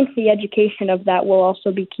I think the education of that will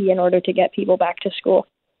also be key in order to get people back to school.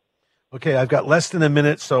 Okay, I've got less than a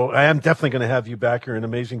minute, so I am definitely going to have you back. You're an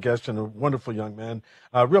amazing guest and a wonderful young man.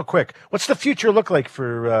 Real quick, what's the future look like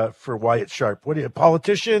for Wyatt Sharp? What are you, a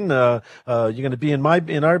politician? You're going to be in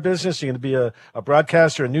our business? You're going to be a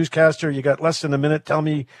broadcaster, a newscaster? You got less than a minute. Tell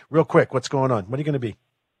me real quick, what's going on? What are you going to be?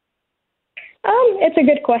 It's a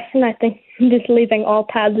good question. I think just leaving all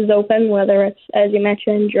paths open, whether it's, as you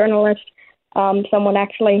mentioned, journalist, someone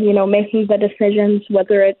actually, making the decisions,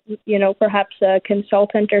 whether it's, perhaps a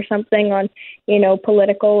consultant or something on,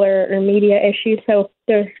 political or media issues. So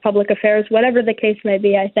there's public affairs, whatever the case may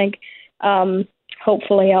be. I think,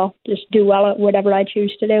 hopefully I'll just do well at whatever I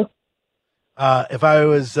choose to do. If I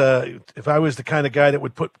was the kind of guy that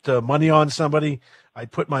would put money on somebody,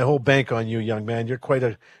 I'd put my whole bank on you, young man. You're quite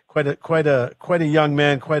a young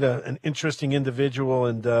man, an interesting individual,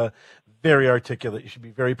 and very articulate. You should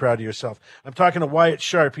be very proud of yourself. I'm talking to Wyatt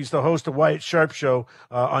Sharp. He's the host of Wyatt Sharp Show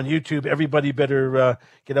on YouTube. Everybody better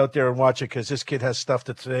get out there and watch it, because this kid has stuff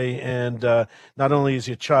to say. And not only is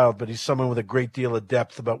he a child, but he's someone with a great deal of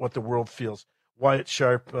depth about what the world feels. Wyatt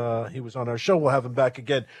Sharp, he was on our show. We'll have him back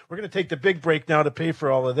again. We're going to take the big break now to pay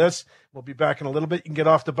for all of this. We'll be back in a little bit. You can get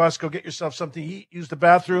off the bus, go get yourself something to eat, use the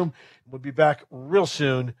bathroom. We'll be back real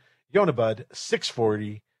soon. Yonah Bud,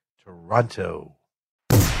 640, Toronto.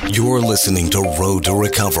 You're listening to Road to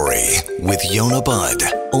Recovery with Yonah Bud,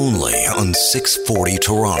 only on 640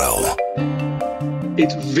 Toronto.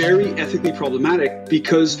 It's very ethically problematic,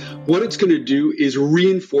 because what it's going to do is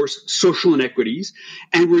reinforce social inequities,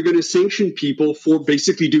 and we're going to sanction people for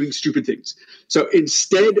basically doing stupid things. So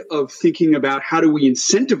instead of thinking about how do we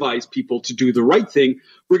incentivize people to do the right thing,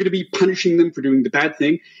 we're going to be punishing them for doing the bad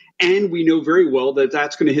thing. And we know very well that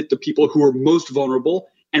that's going to hit the people who are most vulnerable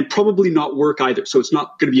and probably not work either. So it's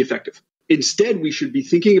not going to be effective. Instead, we should be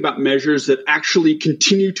thinking about measures that actually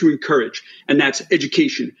continue to encourage, and that's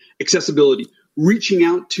education, accessibility, reaching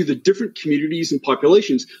out to the different communities and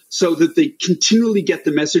populations so that they continually get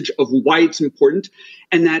the message of why it's important,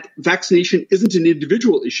 and that vaccination isn't an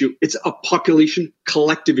individual issue. It's a population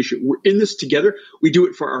collective issue. We're in this together. We do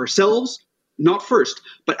it for ourselves, not first,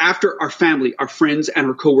 but after our family, our friends, and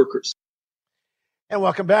our coworkers. And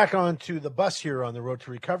welcome back onto the bus here on the Road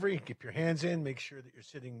to Recovery. Keep your hands in. Make sure that you're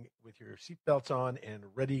sitting with your seatbelts on and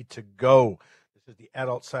ready to go. This is the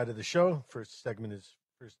adult side of the show. First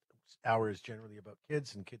hour is generally about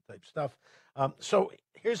kids and kid-type stuff. So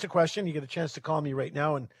here's the question. You get a chance to call me right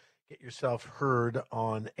now and get yourself heard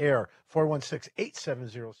on air.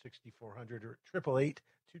 416-870-6400 or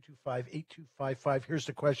 888-225-8255. Here's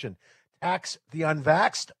the question. Tax the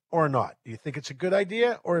unvaxxed or not? Do you think it's a good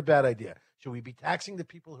idea or a bad idea? Should we be taxing the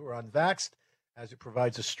people who are unvaxxed, as it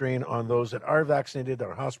provides a strain on those that are vaccinated,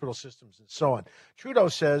 our hospital systems, and so on? Trudeau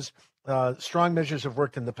says strong measures have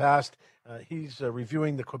worked in the past. He's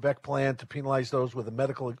reviewing the Quebec plan to penalize those with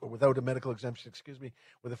without a medical exemption,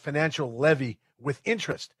 with a financial levy with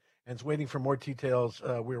interest, and is waiting for more details.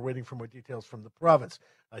 We're waiting for more details from the province.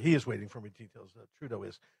 He is waiting for more details. Trudeau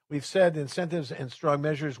is. We've said incentives and strong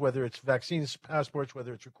measures, whether it's vaccines, passports,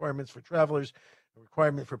 whether it's requirements for travelers, a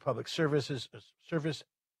requirement for public service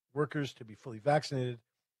workers to be fully vaccinated.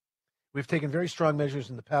 We've taken very strong measures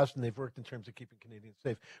in the past, and they've worked in terms of keeping Canadians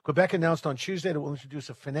safe. Quebec announced on Tuesday that it will introduce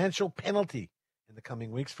a financial penalty in the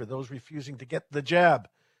coming weeks for those refusing to get the jab.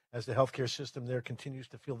 as the healthcare system there continues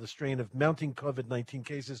to feel the strain of mounting COVID-19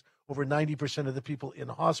 cases. Over 90% of the people in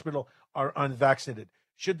hospital are unvaccinated.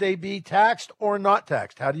 Should they be taxed or not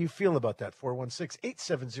taxed? How do you feel about that?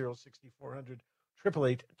 416-870-6400,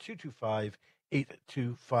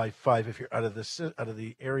 888-225-8255 if you're out of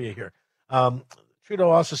the area here.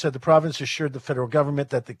 Trudeau also said the province assured the federal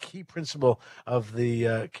government that the key principle of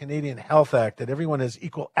the Canadian Health Act, that everyone has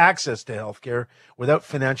equal access to health care without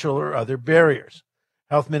financial or other barriers.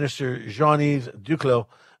 Health Minister Jean-Yves Duclos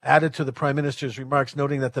added to the Prime Minister's remarks,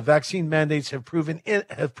 noting that the vaccine mandates have proven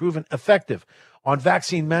effective. On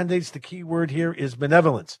vaccine mandates, the key word here is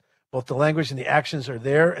benevolence. Both the language and the actions are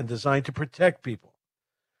there and designed to protect people.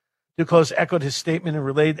 Duclos echoed his statement and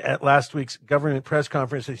relayed at last week's government press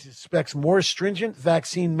conference that he expects more stringent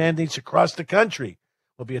vaccine mandates across the country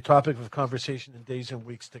will be a topic of conversation in days and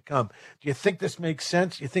weeks to come. Do you think this makes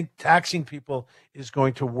sense? Do you think taxing people is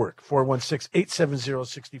going to work?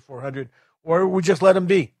 416-870-6400, or we just let them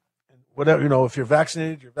be. Whatever, if you're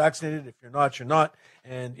vaccinated, you're vaccinated. If you're not, you're not.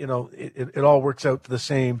 And, it all works out the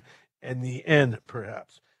same in the end,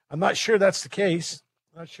 perhaps. I'm not sure that's the case.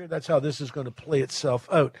 I'm not sure that's how this is going to play itself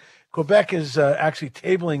out. Quebec is actually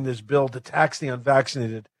tabling this bill to tax the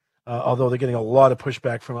unvaccinated, although they're getting a lot of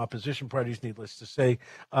pushback from opposition parties, needless to say.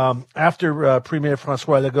 After Premier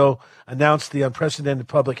François Legault announced the unprecedented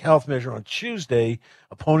public health measure on Tuesday,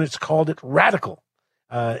 opponents called it radical,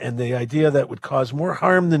 and the idea that would cause more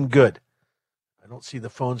harm than good. I don't see the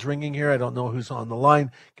phones ringing here. I don't know who's on the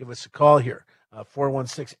line. Give us a call here.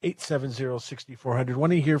 416-870-6400.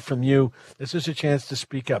 Want to hear from you. This is a chance to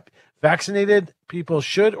speak up. Vaccinated people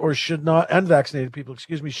should or should not, unvaccinated people,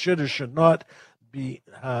 should or should not be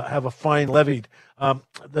have a fine levied.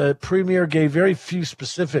 The Premier gave very few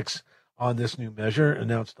specifics on this new measure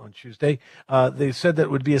announced on Tuesday. They said that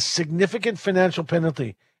it would be a significant financial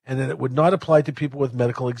penalty and that it would not apply to people with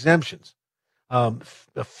medical exemptions. A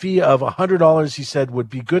fee of $100, he said,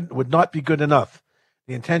 would not be good enough.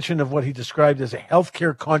 The intention of what he described as a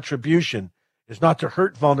healthcare contribution is not to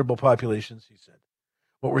hurt vulnerable populations, he said.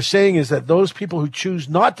 What we're saying is that those people who choose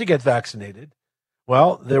not to get vaccinated,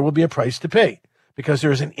 well, there will be a price to pay because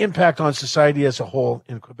there is an impact on society as a whole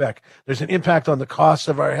in Quebec. There's an impact on the costs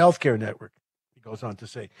of our healthcare network, he goes on to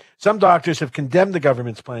say. Some doctors have condemned the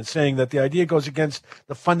government's plan, saying that the idea goes against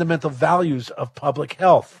the fundamental values of public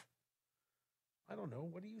health. I don't know.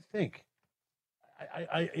 What do you think?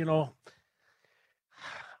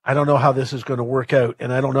 I don't know how this is going to work out,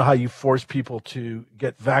 and I don't know how you force people to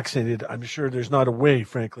get vaccinated. I'm sure there's not a way,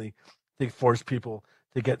 frankly, to force people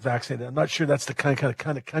to get vaccinated. I'm not sure that's the kind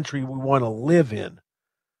of country we want to live in,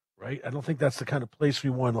 right? I don't think that's the kind of place we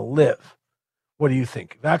want to live. What do you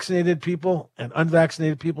think? Vaccinated people and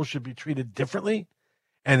unvaccinated people should be treated differently,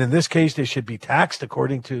 and in this case, they should be taxed,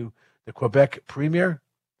 according to the Quebec Premier.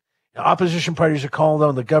 Now, opposition parties are calling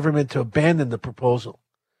on the government to abandon the proposal.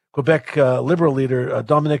 Quebec Liberal leader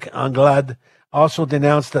Dominic Anglade also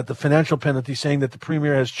denounced that the financial penalty, saying that the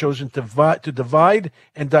Premier has chosen to divide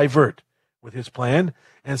and divert with his plan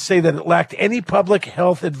and say that it lacked any public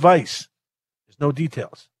health advice. There's no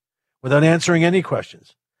details. Without answering any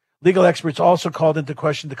questions. Legal experts also called into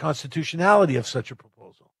question the constitutionality of such a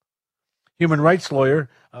proposal. Human rights lawyer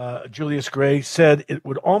Julius Gray said it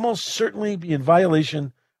would almost certainly be in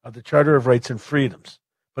violation of the Charter of Rights and Freedoms.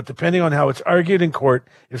 But depending on how it's argued in court,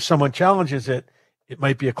 if someone challenges it, it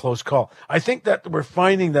might be a close call. I think that we're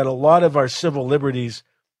finding that a lot of our civil liberties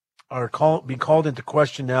are being called into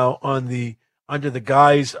question now under the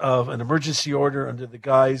guise of an emergency order, under the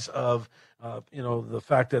guise of the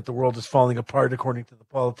fact that the world is falling apart according to the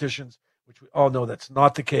politicians, which we all know that's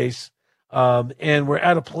not the case. And we're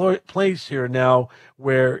at a place here now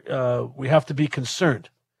where we have to be concerned.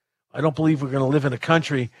 I don't believe we're going to live in a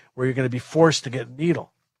country where you're going to be forced to get a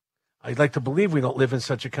needle. I'd like to believe we don't live in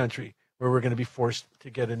such a country where we're going to be forced to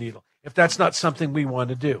get a needle, if that's not something we want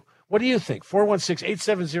to do. What do you think?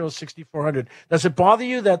 416-870-6400. Does it bother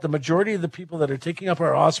you that the majority of the people that are taking up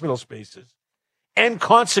our hospital spaces, and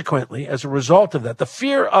consequently, as a result of that, the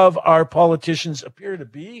fear of our politicians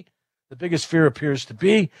the biggest fear appears to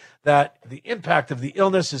be that the impact of the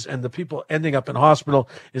illnesses and the people ending up in hospital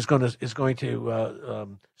is going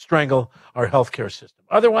to strangle our healthcare system.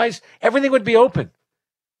 Otherwise, everything would be open.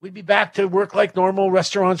 We'd be back to work like normal.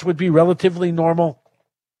 Restaurants would be relatively normal.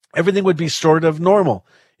 Everything would be sort of normal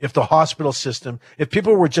if the hospital system, if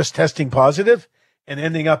people were just testing positive and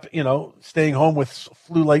ending up, staying home with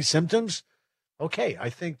flu-like symptoms. Okay, I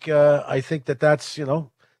think that's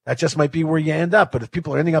that just might be where you end up. But if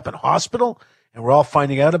people are ending up in hospital and we're all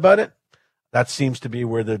finding out about it, that seems to be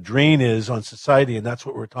where the drain is on society, and that's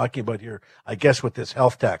what we're talking about here, I guess, with this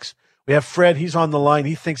health tax. We have Fred. He's on the line.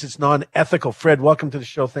 He thinks it's non-ethical. Fred, welcome to the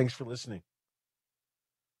show. Thanks for listening.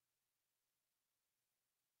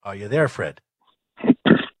 Are you there, Fred?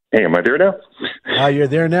 Hey, am I there now? You're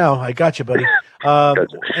there now. I got you, buddy. Gotcha.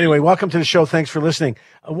 Anyway, welcome to the show. Thanks for listening.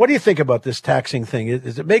 What do you think about this taxing thing?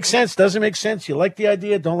 Does it make sense? Does it make sense? You like the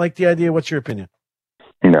idea? Don't like the idea? What's your opinion?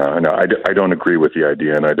 No, I don't agree with the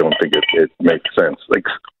idea, and I don't think it makes sense. Like,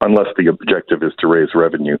 unless the objective is to raise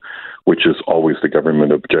revenue, which is always the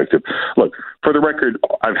government objective. Look, for the record,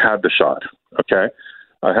 I've had the shot, okay?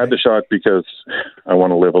 I had the shot because I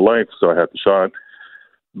want to live a life, so I had the shot.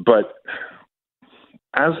 But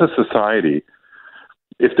as a society,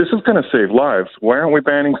 if this is going to save lives, why aren't we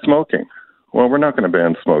banning smoking? Well, we're not going to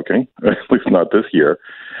ban smoking, at least not this year.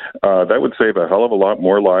 That would save a hell of a lot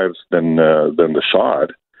more lives than the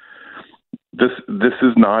shot. This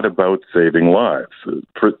is not about saving lives.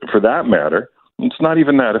 For that matter, it's not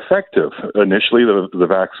even that effective. Initially, the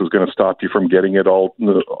vax was going to stop you from getting it all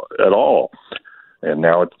at all, and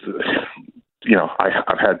now it's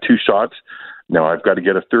I've had 2 shots. Now I've got to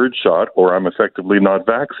get a 3rd shot, or I'm effectively not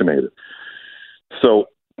vaccinated. So.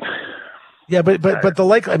 Yeah, but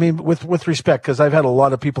with respect, because I've had a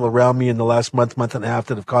lot of people around me in the last month and a half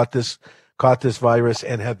that have caught this virus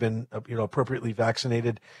and have been appropriately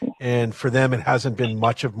vaccinated, and for them it hasn't been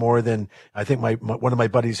much of more than, I think one of my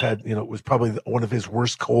buddies had, it was probably one of his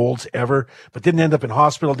worst colds ever, but didn't end up in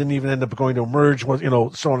hospital, didn't even end up going to emerge, so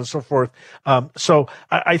on and so forth. So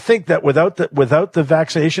I think that without the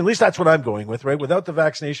vaccination, at least that's what I'm going with, right? Without the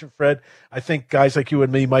vaccination, Fred, I think guys like you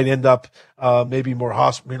and me might end up maybe more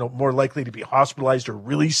likely to be hospitalized or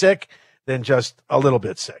really sick than just a little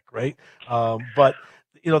bit sick, right? But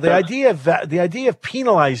the idea of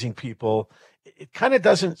penalizing people, it kind of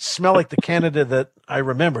doesn't smell like the Canada that I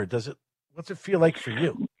remember. Does it? What's it feel like for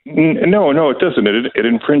you? No, it doesn't. It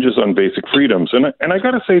infringes on basic freedoms, and I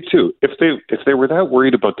got to say too, if they were that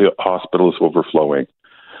worried about the hospitals overflowing,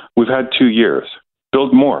 we've had 2 years.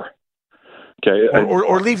 Build more. Okay.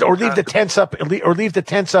 Or leave the tents up, or leave the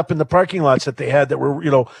tents up in the parking lots that they had that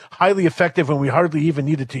were highly effective when we hardly even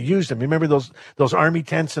needed to use them. Remember those army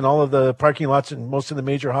tents in all of the parking lots in most of the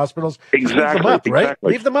major hospitals? Exactly. Leave them up, right?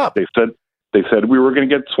 Exactly. Leave them up. They said we were going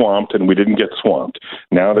to get swamped, and we didn't get swamped.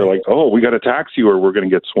 Now they're like, oh, we got to tax you, or we're going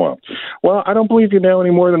to get swamped. Well, I don't believe you now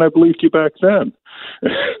any more than I believed you back then.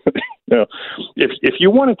 If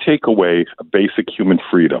you want to take away a basic human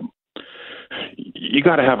freedom, you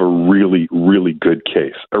got to have a really, really good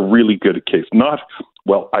case, Not,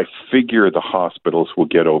 well, I figure the hospitals will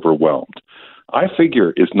get overwhelmed. I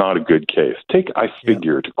figure is not a good case. Take I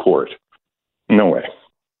figure to court. No way.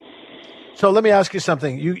 So let me ask you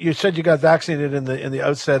something. You said you got vaccinated in the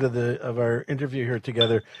outset of our interview here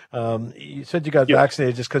together. You said you got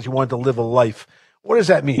vaccinated just because you wanted to live a life. What does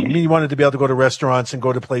that mean? You mean you wanted to be able to go to restaurants and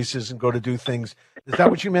go to places and go to do things? Is that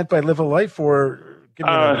what you meant by live a life, or?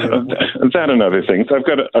 That and other things. I've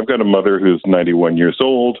got a mother who's 91 years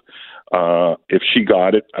old. If she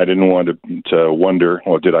got it, I didn't want to wonder,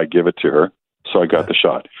 well, did I give it to her? So I got the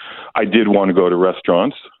shot. I did want to go to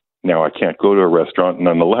restaurants. Now I can't go to a restaurant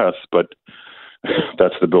nonetheless, but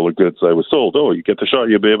that's the bill of goods I was sold. Oh, you get the shot,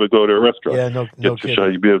 you'll be able to go to a restaurant. Yeah, no get the kidding. shot,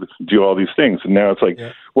 you'll be able to do all these things. And now it's like,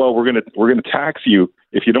 well, we're gonna tax you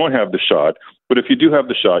if you don't have the shot, but if you do have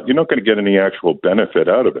the shot, you're not going to get any actual benefit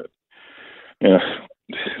out of it. Yeah.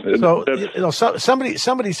 So somebody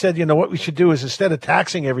said, what we should do is, instead of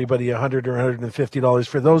taxing everybody $100 or $150,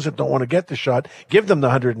 for those that don't want to get the shot, give them the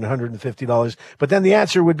 $100 and $150. But then the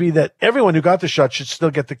answer would be that everyone who got the shot should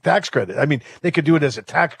still get the tax credit. I mean, they could do it as a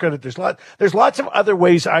tax credit. There's lots of other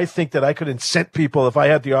ways I think that I could incent people if I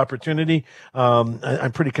had the opportunity.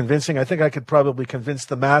 I'm pretty convincing. I think I could probably convince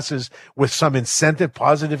the masses with some incentive,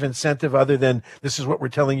 positive incentive, other than this is what we're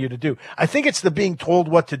telling you to do. I think it's the being told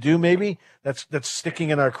what to do, maybe, that's sticking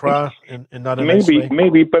in our craw and not a nice way.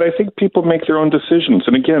 Maybe, but I think people make their own decisions.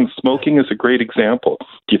 And again, smoking is a great example.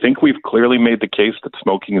 Do you think we've clearly made the case that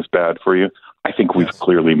smoking is bad for you? I think we've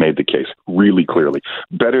clearly made the case, really clearly,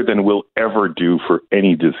 better than we'll ever do for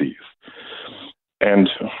any disease. And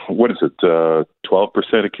what is it? 12%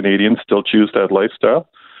 of Canadians still choose that lifestyle.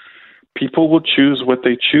 People will choose what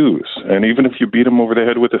they choose. And even if you beat them over the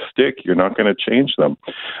head with a stick, you're not going to change them.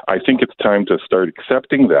 I think it's time to start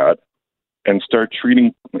accepting that and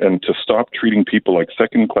to stop treating people like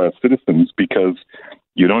second-class citizens because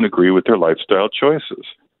you don't agree with their lifestyle choices.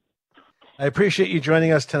 I appreciate you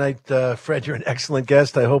joining us tonight, Fred. You're an excellent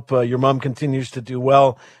guest. I hope your mom continues to do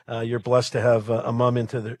well. You're blessed to have a mom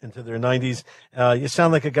into their 90s. You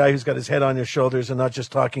sound like a guy who's got his head on your shoulders and not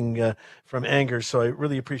just talking from anger. So I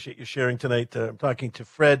really appreciate you sharing tonight. I'm talking to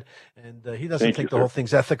Fred, and he doesn't think the whole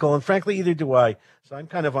thing's ethical, and frankly, either do I. So I'm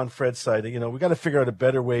kind of on Fred's side. We got to figure out a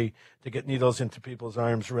better way to get needles into people's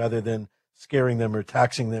arms rather than scaring them or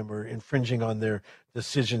taxing them or infringing on their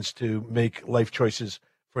decisions to make life choices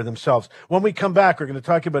for themselves. When we come back, we're going to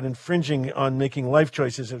talk about infringing on making life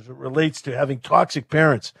choices as it relates to having toxic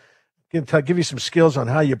parents. I'm going to give you some skills on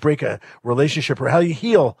how you break a relationship or how you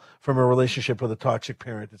heal from a relationship with a toxic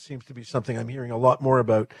parent. It seems to be something I'm hearing a lot more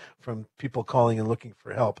about from people calling and looking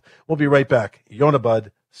for help. We'll be right back. Yonah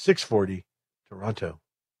Budd, 640, Toronto.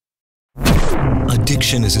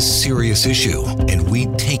 Addiction is a serious issue, and we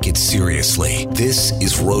take it seriously. This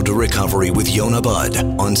is Road to Recovery with Yonah Budd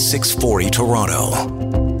on 640 Toronto.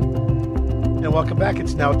 And welcome back.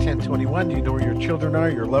 It's now 10:21. Do you know where your children are,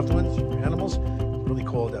 your loved ones, your animals? It's really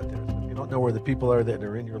cold out there. So if you don't know where the people are that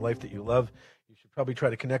are in your life that you love, you should probably try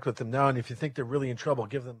to connect with them now. And if you think they're really in trouble,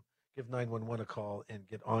 give 911 a call and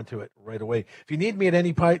get onto it right away. If you need me at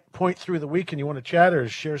any point through the week and you want to chat or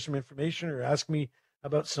share some information or ask me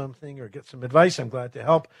about something or get some advice, I'm glad to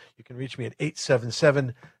help. You can reach me at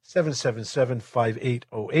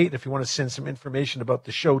 877-777-5808. If you want to send some information about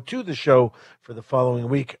the show to the show for the following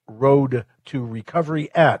week, Road to Recovery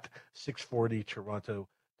at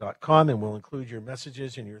 640toronto.com, and we'll include your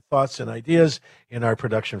messages and your thoughts and ideas in our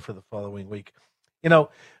production for the following week.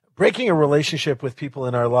 Breaking a relationship with people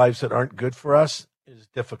in our lives that aren't good for us is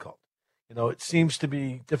difficult. It seems to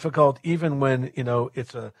be difficult even when,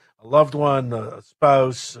 it's a loved one, a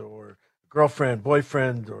spouse or girlfriend,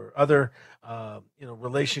 boyfriend, or other,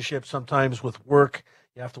 relationship. Sometimes with work,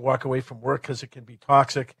 you have to walk away from work because it can be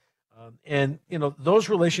toxic. Those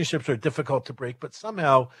relationships are difficult to break, but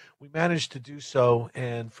somehow we manage to do so.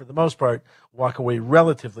 And for the most part, walk away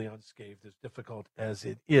relatively unscathed, as difficult as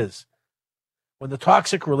it is. When the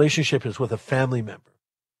toxic relationship is with a family member,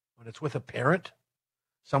 when it's with a parent,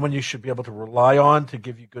 someone you should be able to rely on to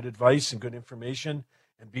give you good advice and good information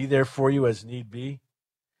and be there for you as need be,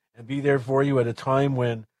 and be there for you at a time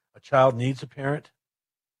when a child needs a parent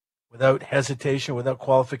without hesitation, without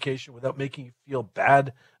qualification, without making you feel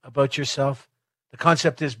bad about yourself. The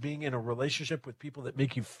concept is being in a relationship with people that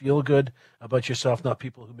make you feel good about yourself, not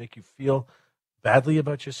people who make you feel badly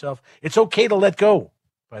about yourself. It's okay to let go,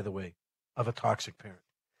 by the way, of a toxic parent.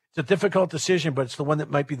 It's a difficult decision, but it's the one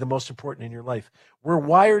that might be the most important in your life. We're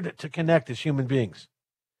wired to connect as human beings.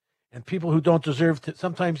 And people who don't deserve to,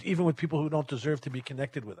 sometimes even with people who don't deserve to be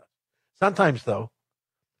connected with us. Sometimes, though,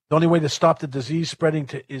 the only way to stop the disease spreading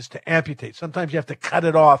is to amputate. Sometimes you have to cut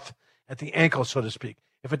it off at the ankle, so to speak.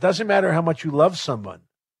 If it doesn't matter how much you love someone,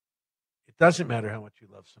 it doesn't matter how much you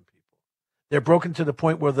love some people. They're broken to the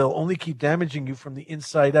point where they'll only keep damaging you from the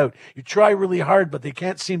inside out. You try really hard, but they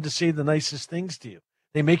can't seem to say the nicest things to you.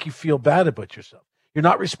 They make you feel bad about yourself. You're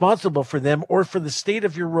not responsible for them or for the state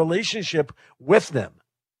of your relationship with them.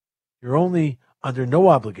 You're only under no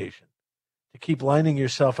obligation to keep lining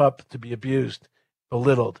yourself up to be abused,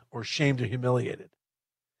 belittled, or shamed or humiliated.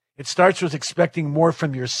 It starts with expecting more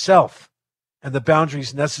from yourself and the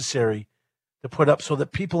boundaries necessary to put up so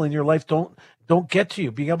that people in your life don't get to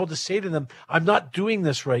you. Being able to say to them, I'm not doing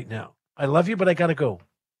this right now. I love you, but I got to go.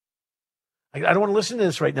 I don't want to listen to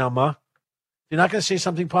this right now, Ma. If you're not going to say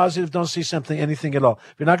something positive, don't say anything at all.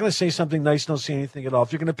 If you're not going to say something nice, don't say anything at all.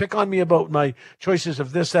 If you're going to pick on me about my choices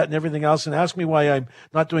of this, that, and everything else and ask me why I'm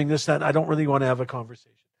not doing this, that, I don't really want to have a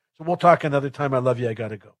conversation. So we'll talk another time. I love you. I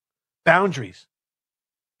got to go. Boundaries.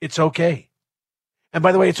 It's okay. And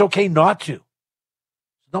by the way, it's okay not to.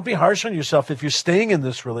 Don't be harsh on yourself if you're staying in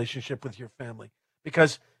this relationship with your family,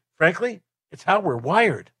 because frankly, it's how we're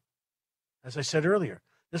wired. As I said earlier,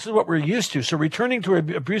 this is what we're used to. So returning to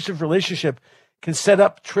an abusive relationship can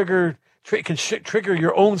trigger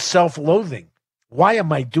your own self-loathing. Why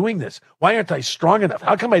am I doing this? Why aren't I strong enough?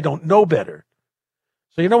 How come I don't know better?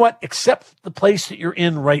 So you know what? Accept the place that you're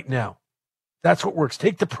in right now. That's what works.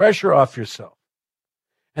 Take the pressure off yourself.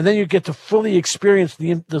 And then you get to fully experience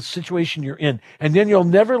the situation you're in. And then you'll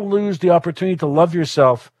never lose the opportunity to love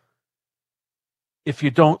yourself if you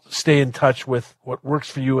don't stay in touch with what works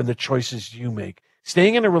for you and the choices you make.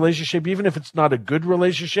 Staying in a relationship, even if it's not a good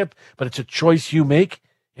relationship, but it's a choice you make,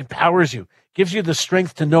 empowers you, gives you the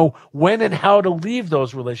strength to know when and how to leave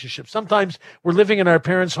those relationships. Sometimes we're living in our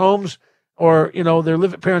parents' homes, or, their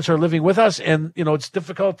parents are living with us, and, it's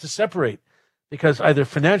difficult to separate because either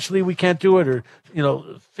financially we can't do it, or,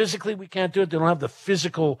 physically we can't do it. They don't have the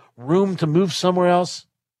physical room to move somewhere else.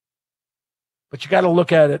 But you got to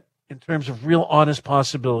look at it in terms of real honest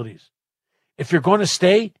possibilities. If you're going to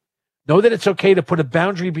stay, know that it's okay to put a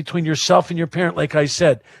boundary between yourself and your parent. Like I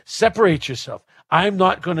said, separate yourself. I'm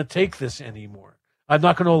not going to take this anymore. I'm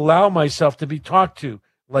not going to allow myself to be talked to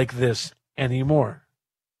like this anymore.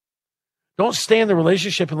 Don't stay in the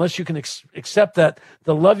relationship unless you can accept that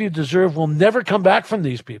the love you deserve will never come back from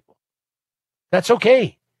these people. That's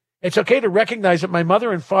okay. It's okay to recognize that my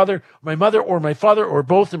mother and father, my mother or my father or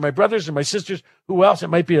both, and my brothers and my sisters, who else? It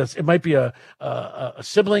might be a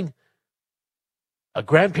sibling, a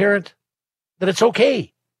grandparent, that it's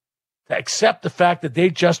okay to accept the fact that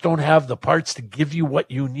they just don't have the parts to give you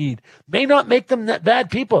what you need. May not make them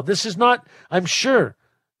bad people. This is not, I'm sure,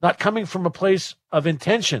 not coming from a place of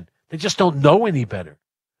intention. They just don't know any better.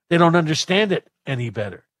 They don't understand it any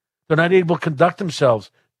better. They're not able to conduct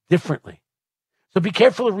themselves differently. So be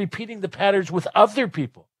careful of repeating the patterns with other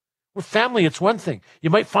people. With family, it's one thing. You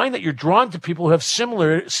might find that you're drawn to people who have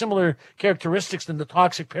similar characteristics than the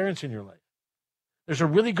toxic parents in your life. There's a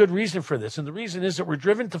really good reason for this, and the reason is that we're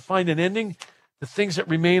driven to find an ending to things that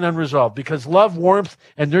remain unresolved, because love, warmth,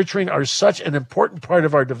 and nurturing are such an important part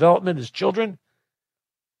of our development as children,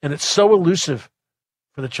 and it's so elusive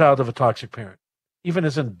for the child of a toxic parent, even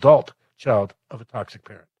as an adult child of a toxic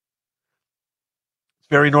parent. It's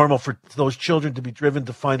very normal for those children to be driven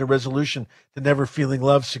to find a resolution to never feeling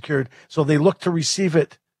loved, secured, so they look to receive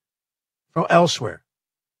it from elsewhere.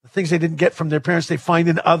 The things they didn't get from their parents, they find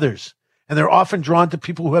in others. And they're often drawn to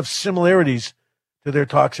people who have similarities to their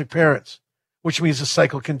toxic parents, which means the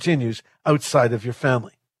cycle continues outside of your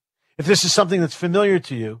family. If this is something that's familiar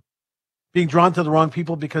to you, being drawn to the wrong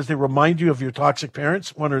people because they remind you of your toxic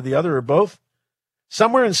parents, one or the other or both,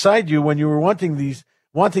 somewhere inside you when you were wanting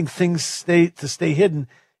things to stay hidden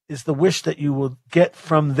is the wish that you will get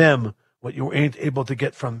from them what you ain't able to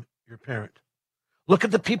get from your parent. Look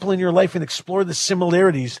at the people in your life and explore the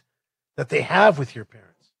similarities that they have with your parents.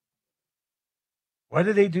 Why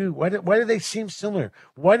do they seem similar?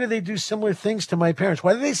 Why do they do similar things to my parents?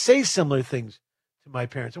 Why do they say similar things to my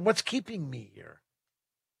parents? And what's keeping me here?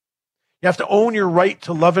 You have to own your right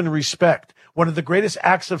to love and respect. One of the greatest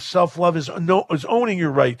acts of self-love is owning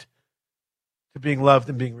your right to being loved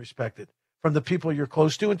and being respected from the people you're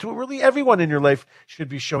close to, and to really everyone in your life should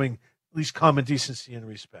be showing at least common decency and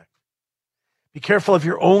respect. Be careful of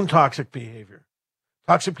your own toxic behavior.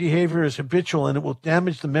 Toxic behavior is habitual, and it will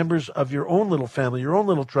damage the members of your own little family, your own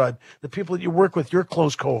little tribe, the people that you work with, your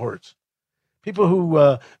close cohorts. People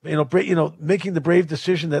who, making the brave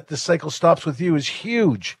decision that this cycle stops with you is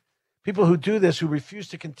huge. People who do this, who refuse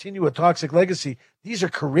to continue a toxic legacy, these are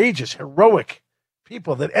courageous, heroic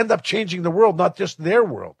people that end up changing the world, not just their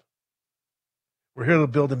world. We're here to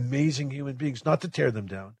build amazing human beings, not to tear them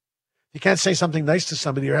down. If you can't say something nice to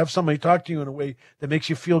somebody or have somebody talk to you in a way that makes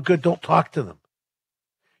you feel good, don't talk to them.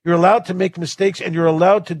 You're allowed to make mistakes, and you're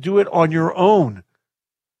allowed to do it on your own.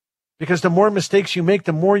 Because the more mistakes you make,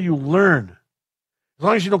 the more you learn. As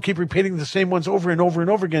long as you don't keep repeating the same ones over and over and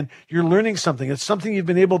over again, you're learning something. It's something you've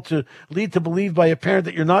been able to lead to believe by a parent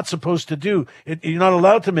that you're not supposed to do. You're not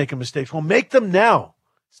allowed to make a mistake. Well, make them now.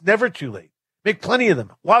 It's never too late. Make plenty of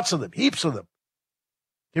them, lots of them, heaps of them.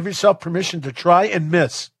 Give yourself permission to try and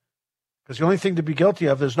miss. Because the only thing to be guilty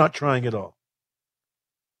of is not trying at all.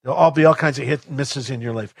 There'll all be all kinds of hit and misses in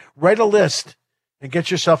your life. Write a list and get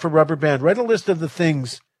yourself a rubber band. Write a list of the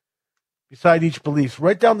things beside each belief.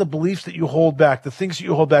 Write down the beliefs that you hold back, the things that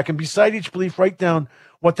you hold back. And beside each belief, write down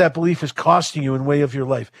what that belief is costing you in way of your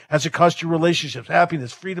life. Has it cost you relationships,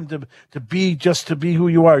 happiness, freedom to be who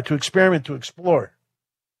you are, to experiment, to explore?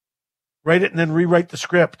 Write it and then rewrite the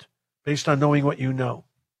script based on knowing what you know.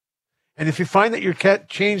 And if you find that you can't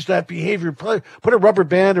change that behavior, put a rubber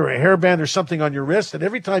band or a hairband or something on your wrist, and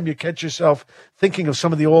every time you catch yourself thinking of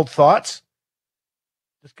some of the old thoughts,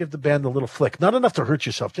 just give the band a little flick. Not enough to hurt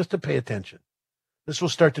yourself, just to pay attention. This will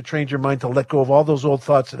start to train your mind to let go of all those old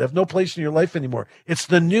thoughts that have no place in your life anymore. It's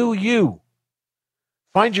the new you.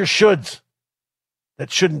 Find your shoulds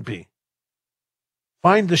that shouldn't be.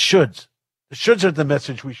 Find the shoulds. The shoulds are the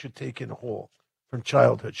message we should take in whole from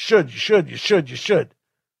childhood. Should, you should, you should, you should.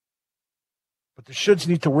 But the shoulds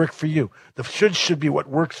need to work for you. The shoulds should be what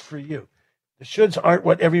works for you. The shoulds aren't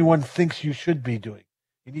what everyone thinks you should be doing.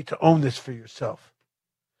 You need to own this for yourself.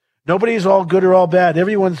 Nobody's all good or all bad.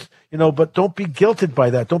 Everyone's, but don't be guilted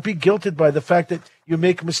by that. Don't be guilted by the fact that you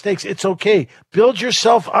make mistakes. It's okay. Build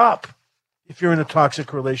yourself up if you're in a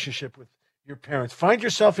toxic relationship with your parents. Find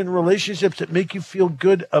yourself in relationships that make you feel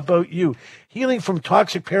good about you. Healing from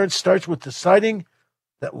toxic parents starts with deciding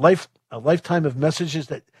that a lifetime of messages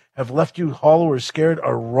that have left you hollow or scared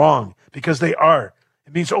are wrong, because they are.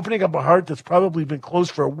 It means opening up a heart that's probably been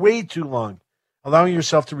closed for way too long allowing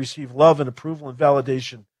yourself to receive love and approval and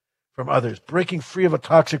validation from others. Breaking free of a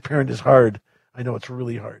toxic parent is hard. I know it's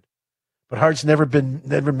really hard, but hard's never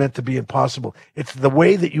meant to be impossible. It's the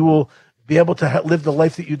way that you will be able to live the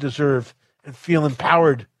life that you deserve and feel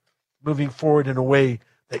empowered moving forward in a way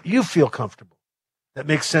that you feel comfortable, that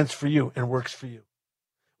makes sense for you and works for you.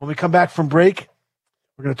 When we come back from break,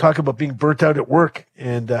 we're going to talk about being burnt out at work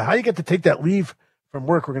and how you get to take that leave from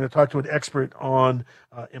work. We're going to talk to an expert on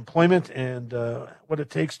employment and what it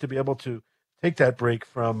takes to be able to take that break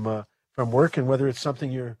from work, and whether it's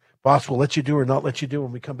something your boss will let you do or not let you do.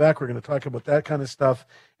 When we come back, we're going to talk about that kind of stuff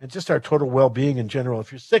and just our total well-being in general.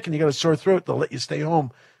 If you're sick and you got a sore throat, they'll let you stay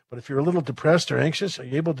home. But if you're a little depressed or anxious, are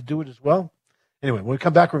you able to do it as well? Anyway, when we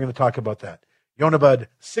come back, we're going to talk about that. Yonah Budd,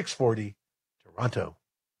 640, Toronto.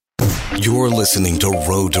 You're listening to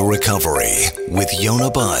Road to Recovery with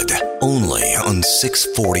Yonah Budd, only on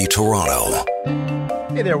 640 Toronto.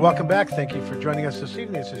 Hey there, welcome back. Thank you for joining us this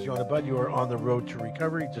evening. This is Yonah Budd. You are on the Road to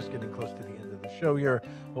Recovery, just getting close to the end of the show here.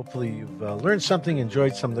 Hopefully you've learned something,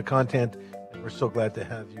 enjoyed some of the content, and we're so glad to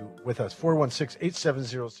have you with us.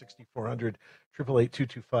 416-870-6400,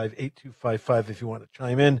 888-225-8255 if you want to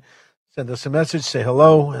chime in. Send us a message, say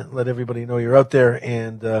hello, and let everybody know you're out there,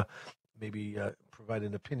 and maybe provide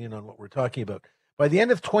an opinion on what we're talking about. By the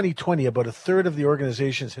end of 2020, about a third of the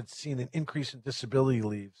organizations had seen an increase in disability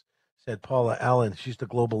leaves, said Paula Allen. She's the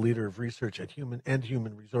global leader of research at Human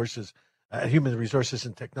Resources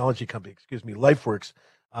and Technology Company, LifeWorks.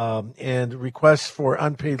 And requests for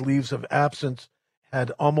unpaid leaves of absence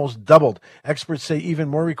had almost doubled. Experts say even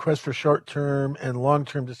more requests for short-term and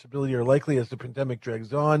long-term disability are likely as the pandemic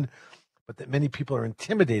drags on, but that many people are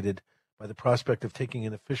intimidated by the prospect of taking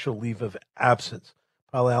an official leave of absence.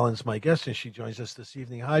 Paula Allen's my guest, and she joins us this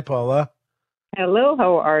evening. Hi, Paula. Hello,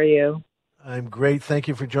 how are you? I'm great. Thank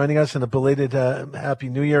you for joining us, and a belated Happy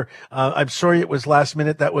New Year. I'm sorry it was last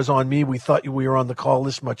minute. That was on me. We thought we were on the call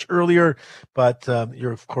list much earlier, but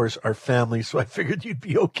you're, of course, our family, so I figured you'd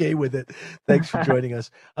be okay with it. Thanks for joining us.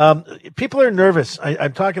 People are nervous.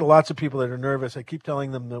 I'm talking to lots of people that are nervous. I keep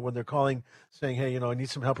telling them that when they're calling, saying, hey, I need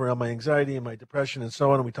some help around my anxiety and my depression and so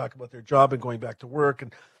on, and we talk about their job and going back to work,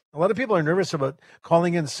 and a lot of people are nervous about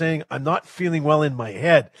calling in saying, I'm not feeling well in my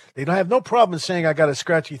head. They don't have no problem saying I got a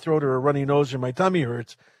scratchy throat or a runny nose or my tummy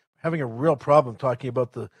hurts. Having a real problem talking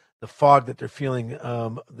about the fog that they're feeling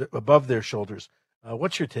above their shoulders.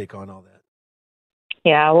 What's your take on all that?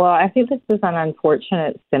 Yeah, well, I think this is an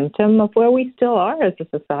unfortunate symptom of where we still are as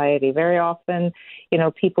a society. Very often,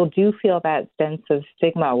 people do feel that sense of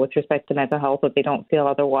stigma with respect to mental health, but they don't feel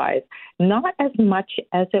otherwise. Not as much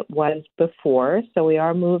as it was before, so we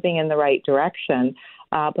are moving in the right direction,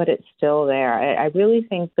 but it's still there. I really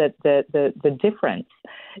think that the difference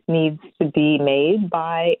needs to be made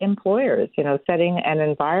by employers, setting an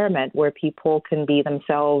environment where people can be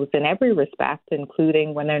themselves in every respect,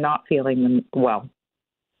 including when they're not feeling well.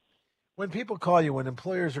 When people call you, when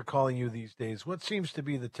employers are calling you these days, what seems to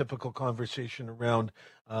be the typical conversation around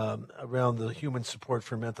the human support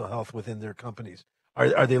for mental health within their companies?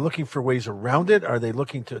 Are they looking for ways around it? Are they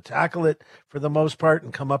looking to tackle it for the most part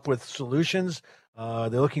and come up with solutions?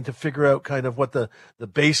 They're looking to figure out kind of what the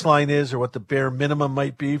baseline is or what the bare minimum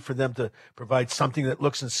might be for them to provide something that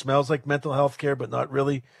looks and smells like mental health care, but not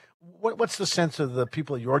really. What's the sense of the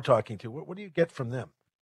people you're talking to? What do you get from them?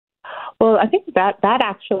 Well, I think that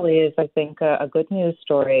actually is, I think, a good news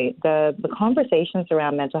story. The conversations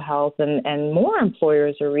around mental health and more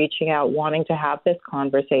employers are reaching out, wanting to have this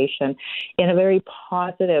conversation in a very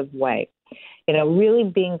positive way. Really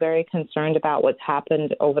being very concerned about what's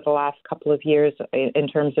happened over the last couple of years in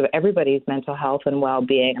terms of everybody's mental health and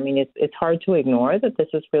well-being. I mean, it's hard to ignore that this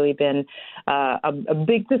has really been a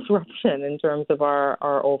big disruption in terms of our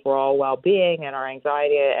overall well-being and our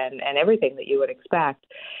anxiety and everything that you would expect.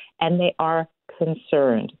 And they are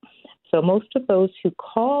concerned. So most of those who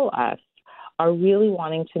call us are really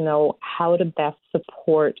wanting to know how to best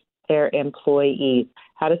support their employees,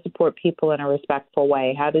 how to support people in a respectful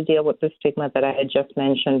way, how to deal with the stigma that I had just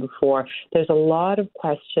mentioned before. There's a lot of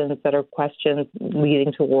questions that are questions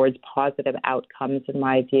leading towards positive outcomes, in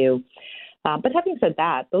my view. But having said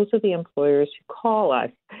that, those are the employers who call us.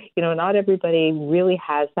 Not everybody really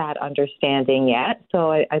has that understanding yet.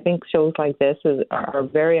 So I think shows like this are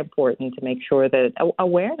very important to make sure that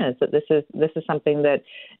awareness that this is something that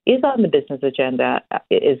is on the business agenda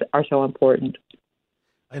are so important.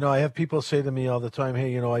 I know I have people say to me all the time,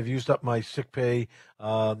 hey, I've used up my sick pay.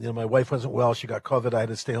 My wife wasn't well. She got COVID. I had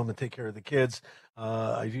to stay home and take care of the kids.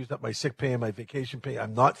 I've used up my sick pay and my vacation pay.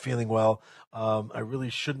 I'm not feeling well. I really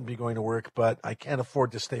shouldn't be going to work, but I can't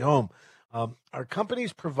afford to stay home. Are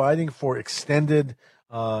companies providing for extended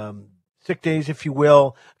sick days, if you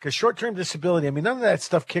will, because short-term disability, I mean, none of that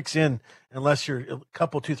stuff kicks in unless you're a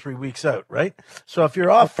couple, 2-3 weeks out, right? So if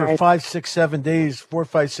you're off for 5, 6, 7 days, 4,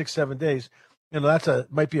 5, 6, 7 days,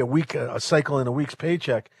 might be a week, a cycle in a week's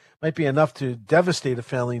paycheck, might be enough to devastate a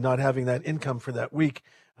family not having that income for that week.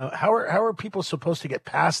 How are people supposed to get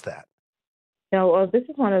past that? This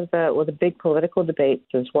is one of the big political debates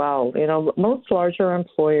as well. Most larger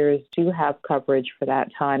employers do have coverage for that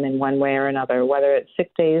time in one way or another, whether it's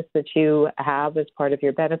sick days that you have as part of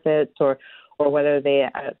your benefits or whether they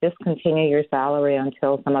discontinue your salary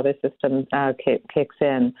until some other system kicks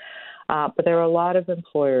in. But there are a lot of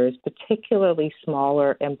employers, particularly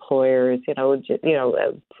smaller employers,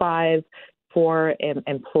 5, 4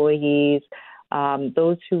 employees,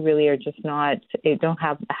 those who really are just don't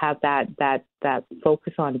have that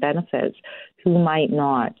focus on benefits, who might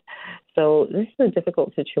not. So this is a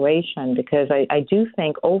difficult situation because I do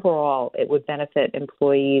think overall it would benefit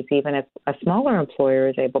employees, even if a smaller employer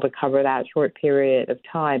is able to cover that short period of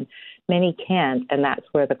time. Many can't, and that's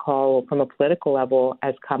where the call from a political level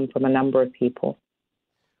has come from a number of people.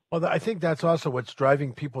 Well, I think that's also what's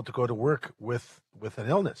driving people to go to work with an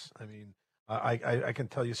illness. I mean, I can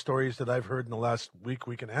tell you stories that I've heard in the last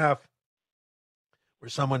week and a half, where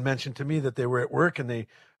someone mentioned to me that they were at work and they,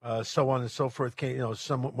 so on and so forth,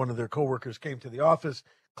 one of their coworkers came to the office.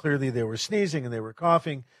 Clearly, they were sneezing and they were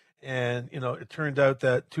coughing, and it turned out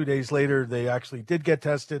that 2 days later they actually did get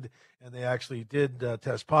tested and they actually did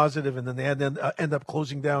test positive, and then they had to end up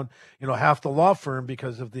closing down, half the law firm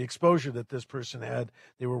because of the exposure that this person had.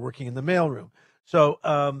 They were working in the mailroom, so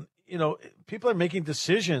people are making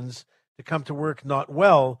decisions to come to work not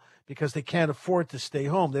well because they can't afford to stay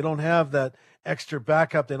home. They don't have that extra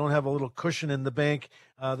backup. They don't have a little cushion in the bank.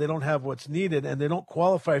 They don't have what's needed, and they don't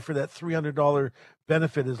qualify for that $300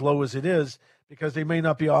 benefit, as low as it is, because they may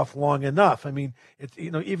not be off long enough. I mean, it's,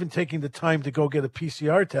 even taking the time to go get a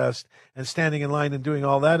PCR test and standing in line and doing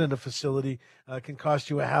all that in a facility can cost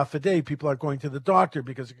you a half a day. People are going to the doctor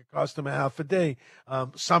because it could cost them a half a day.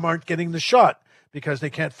 Some aren't getting the shot because they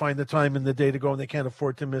can't find the time in the day to go and they can't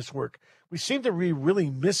afford to miss work. We seem to be really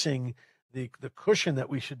missing the cushion that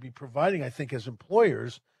we should be providing, I think, as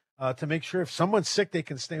employers, to make sure if someone's sick, they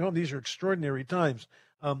can stay home. These are extraordinary times.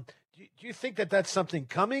 Do you think that that's something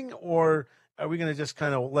coming, or are we going to just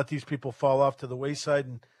kind of let these people fall off to the wayside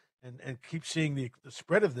and keep seeing the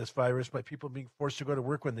spread of this virus by people being forced to go to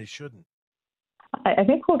work when they shouldn't? I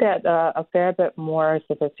think we'll get a fair bit more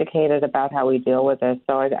sophisticated about how we deal with this.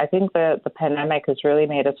 So I think the pandemic has really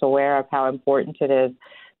made us aware of how important it is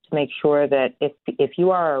to make sure that if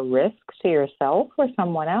you are a risk to yourself or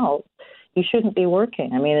someone else, you shouldn't be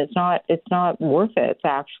working. I mean, it's not worth it to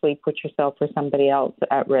actually put yourself or somebody else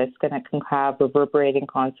at risk, and it can have reverberating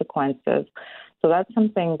consequences. So that's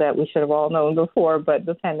something that we should have all known before, but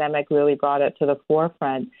the pandemic really brought it to the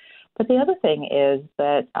forefront. But the other thing is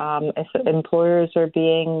that employers are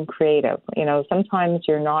being creative. Sometimes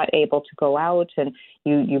you're not able to go out and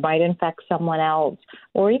you might infect someone else,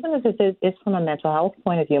 or even if it is from a mental health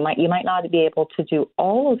point of view, you might not be able to do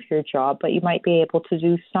all of your job, but you might be able to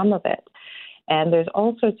do some of it. And there's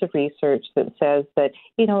all sorts of research that says that,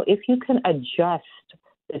 if you can adjust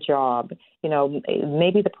the job,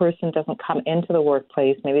 maybe the person doesn't come into the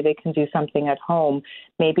workplace, maybe they can do something at home,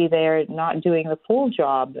 maybe they're not doing the full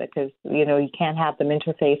job because, you can't have them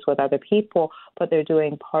interface with other people, but they're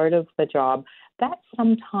doing part of the job. That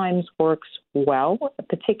sometimes works well,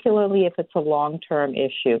 particularly if it's a long-term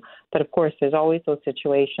issue. But of course, there's always those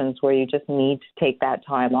situations where you just need to take that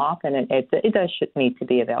time off, and it does need to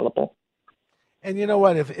be available. And you know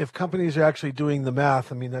what? If companies are actually doing the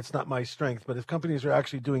math, I mean, that's not my strength, but if companies are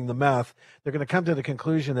actually doing the math, they're going to come to the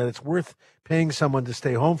conclusion that it's worth paying someone to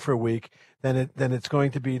stay home for a week than it's going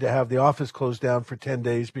to be to have the office closed down for 10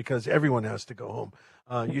 days because everyone has to go home.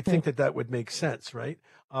 You'd think that would make sense, right?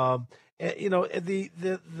 The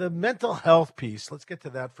mental health piece, let's get to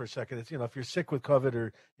that for a second. It's, if you're sick with COVID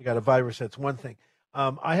or you got a virus, that's one thing.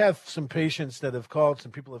 I have some patients that have called,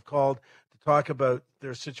 some people have called to talk about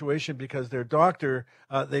their situation because their doctor,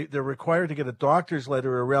 they're required to get a doctor's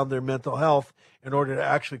letter around their mental health in order to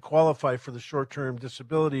actually qualify for the short-term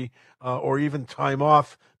disability or even time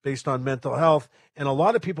off based on mental health. And a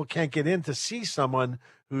lot of people can't get in to see someone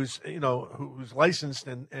who's licensed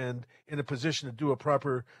and in a position to do a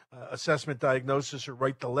proper assessment, diagnosis, or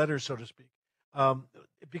write the letter, so to speak.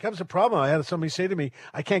 It becomes a problem. I had somebody say to me,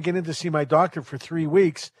 I can't get in to see my doctor for 3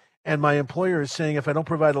 weeks, and my employer is saying if I don't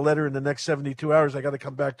provide a letter in the next 72 hours, I got to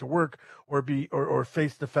come back to work or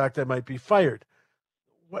face the fact I might be fired.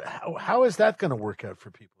 How is that going to work out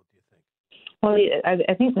for people, do you think? Well,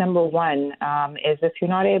 I think number one is if you're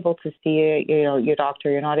not able to see your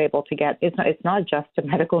doctor, you're not able to get it's not just a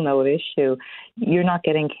medical note issue. You're not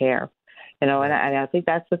getting care. And I think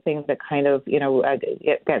that's the thing that kind of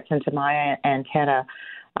it gets into my antenna.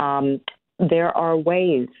 There are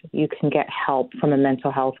ways you can get help from a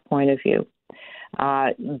mental health point of view.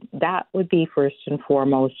 That would be first and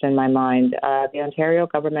foremost in my mind. The Ontario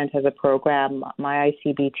government has a program, My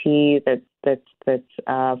ICBT, that's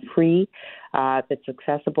free, that's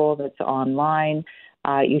accessible, that's online.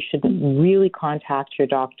 You should really contact your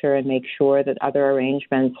doctor and make sure that other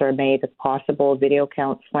arrangements are made, if possible, video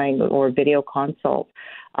counseling or video consult,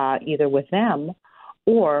 either with them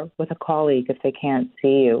or with a colleague if they can't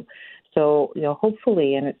see you. So,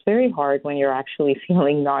 hopefully, and it's very hard when you're actually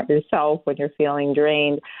feeling not yourself, when you're feeling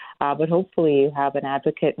drained, but hopefully you have an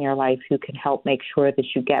advocate in your life who can help make sure that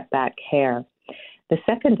you get that care. The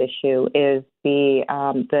second issue is the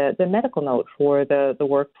medical note for the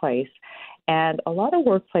workplace. And a lot of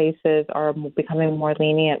workplaces are becoming more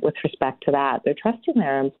lenient with respect to that. They're trusting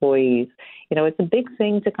their employees. It's a big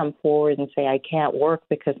thing to come forward and say, I can't work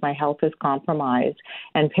because my health is compromised.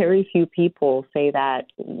 And very few people say that,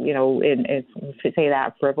 say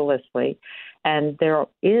that frivolously. And there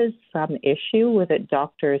is some issue with it,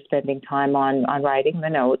 doctors spending time on writing the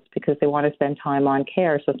notes because they want to spend time on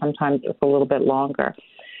care. So sometimes it's a little bit longer.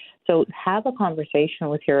 So have a conversation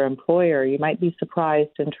with your employer. You might be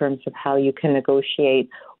surprised in terms of how you can negotiate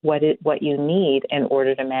what you need in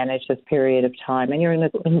order to manage this period of time. And your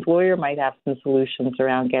employer might have some solutions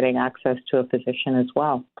around getting access to a physician as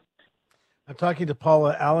well. I'm talking to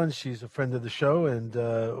Paula Allen. She's a friend of the show and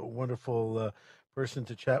a wonderful person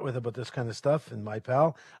to chat with about this kind of stuff, and my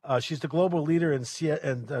pal. She's the global leader and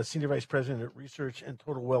senior vice president at research and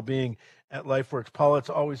total well-being at LifeWorks. Paula, it's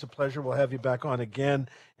always a pleasure. We'll have you back on again,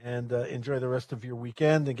 and enjoy the rest of your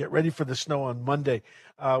weekend and get ready for the snow on Monday.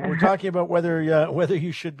 We're talking about whether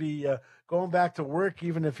you should be going back to work,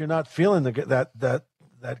 even if you're not feeling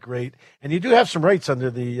that great. And you do have some rights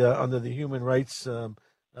under the Human Rights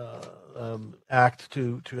Act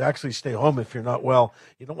to actually stay home if you're not well.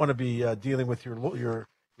 You don't want to be dealing with your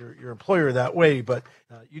employer that way, but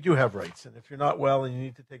you do have rights. And if you're not well and you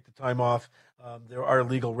need to take the time off, there are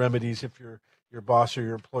legal remedies if your boss or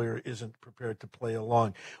your employer isn't prepared to play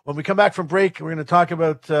along. When we come back from break, we're going to talk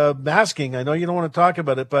about masking. I know you don't want to talk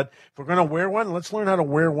about it, but if we're going to wear one, let's learn how to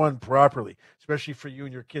wear one properly, especially for you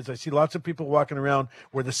and your kids. I see lots of people walking around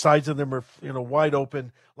where the sides of them are wide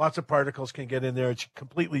open. Lots of particles can get in there. It's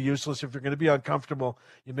completely useless. If you're going to be uncomfortable,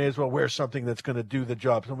 you may as well wear something that's going to do the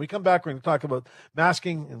job. So when we come back, we're going to talk about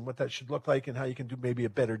masking and what that should look like and how you can do maybe a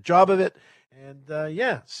better job of it. And,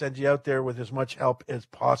 send you out there with as much help as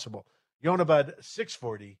possible. Yonah Bud,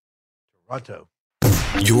 640, Toronto.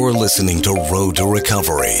 You're listening to Road to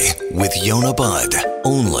Recovery with Yonah Bud,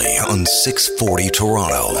 only on 640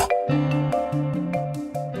 Toronto.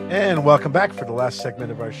 And welcome back for the last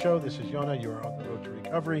segment of our show. This is Yonah. You are on the Road to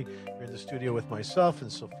Recovery. You're in the studio with myself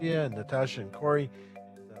and Sophia and Natasha and Corey.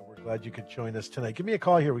 And we're glad you could join us tonight. Give me a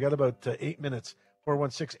call here. We got about 8 minutes.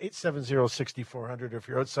 416-870-6400. If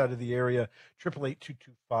you're outside of the area,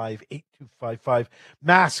 888-225-8255.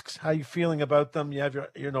 Masks, how you feeling about them? You have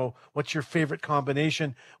what's your favorite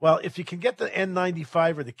combination? Well, if you can get the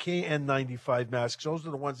N95 or the KN95 masks, those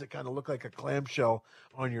are the ones that kind of look like a clamshell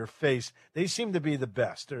on your face. They seem to be the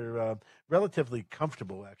best. They're relatively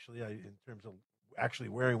comfortable, actually, in terms of actually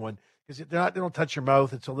wearing one, because they don't touch your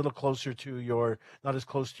mouth. It's a little closer to not as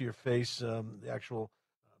close to your face, the actual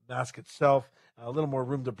mask itself. A little more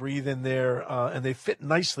room to breathe in there, and they fit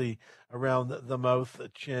nicely around the mouth,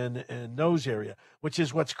 chin, and nose area, which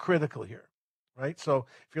is what's critical here, right? So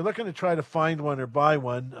if you're looking to try to find one or buy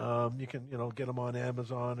one, you can, get them on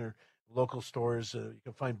Amazon or local stores. You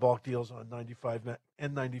can find bulk deals on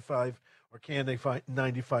N95 or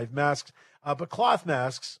KN95 masks. But cloth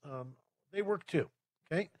masks, they work too,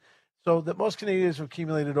 okay? So that most Canadians have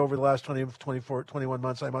accumulated over the last 21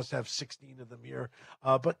 months. I must have 16 of them here.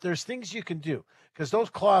 But there's things you can do, because those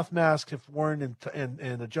cloth masks, if worn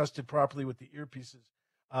and adjusted properly with the earpieces,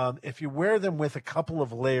 if you wear them with a couple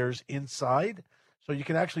of layers inside, so you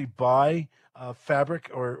can actually buy fabric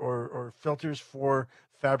or filters for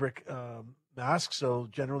fabric masks. So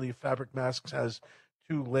generally fabric masks has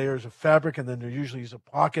 2 layers of fabric, and then there usually is a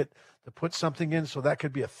pocket to put something in. So that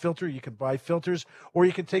could be a filter. You can buy filters, or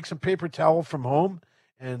you can take some paper towel from home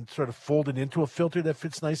and sort of fold it into a filter that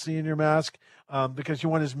fits nicely in your mask, because you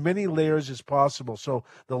want as many layers as possible. So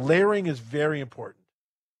the layering is very important.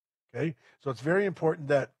 Okay. So it's very important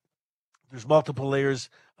that there's multiple layers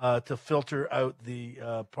to filter out the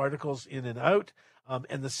particles in and out.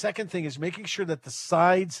 And the second thing is making sure that the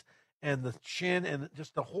sides and the chin, and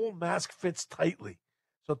just the whole mask fits tightly.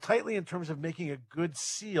 So tightly in terms of making a good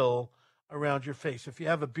seal around your face. If you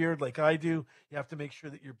have a beard like I do, you have to make sure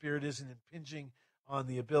that your beard isn't impinging on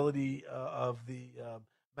the ability of the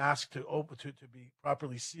mask to open to be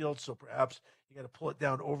properly sealed. So perhaps you got to pull it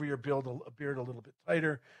down over your beard a little bit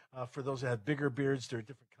tighter. For those that have bigger beards, there are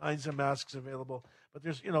different kinds of masks available. But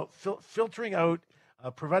there's filtering out,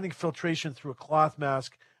 providing filtration through a cloth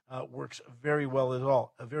mask works very well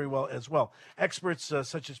as well. Experts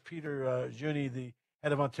such as Peter Juni, the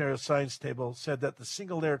head of Ontario Science Table, said that the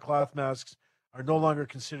single-layer cloth masks are no longer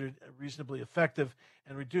considered reasonably effective,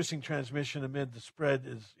 and reducing transmission amid the spread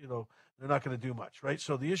is, they're not going to do much, right?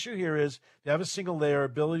 So the issue here is if you have a single layer,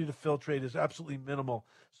 ability to filtrate is absolutely minimal.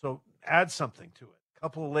 So add something to it. A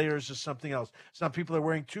couple of layers is something else. Some people are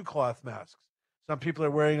wearing 2 cloth masks. Some people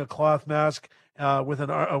are wearing a cloth mask with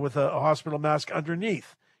a hospital mask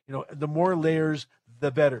underneath. The more layers,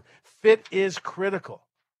 the better. Fit is critical.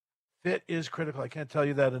 Fit is critical. I can't tell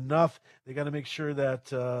you that enough. They got to make sure that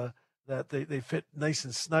they fit nice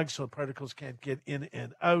and snug so particles can't get in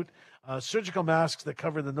and out. Surgical masks that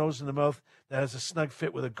cover the nose and the mouth that has a snug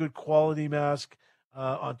fit with a good quality mask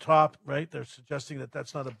on top, right? They're suggesting that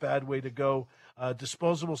that's not a bad way to go.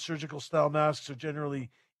 Disposable surgical style masks are generally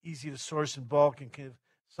easy to source in bulk and can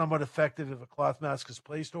somewhat effective if a cloth mask is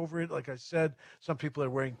placed over it. Like I said, some people are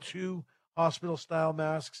wearing 2 hospital style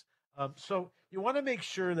masks. So you want to make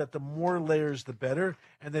sure that the more layers, the better,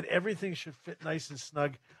 and that everything should fit nice and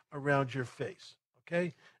snug around your face.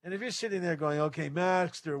 Okay. And if you're sitting there going, okay,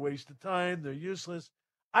 masks, they're a waste of time, they're useless.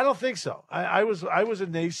 I don't think so. I was a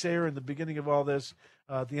naysayer in the beginning of all this,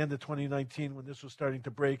 at the end of 2019, when this was starting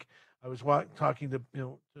to break. I was talking to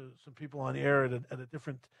some people on air at a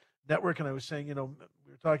different network, and I was saying, we were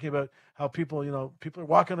talking about how people are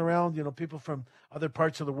walking around, people from other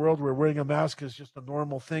parts of the world where wearing a mask is just a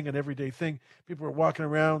normal thing, an everyday thing. People are walking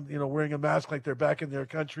around, wearing a mask like they're back in their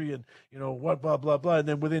country, and what blah blah blah. And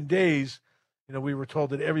then within days, we were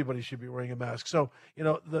told that everybody should be wearing a mask. So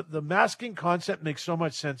the masking concept makes so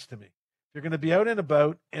much sense to me. If you're going to be out and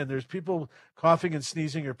about, and there's people coughing and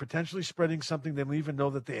sneezing or potentially spreading something they don't even know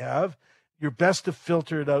that they have, you're best to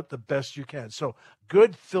filter it out the best you can. So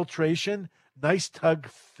good filtration, nice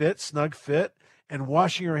snug fit, and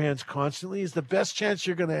washing your hands constantly is the best chance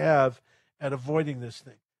you're going to have at avoiding this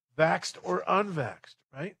thing, vaxxed or unvaxxed,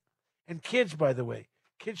 right? And kids, by the way,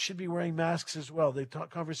 kids should be wearing masks as well. The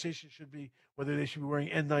conversation should be whether they should be wearing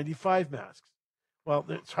N95 masks. Well,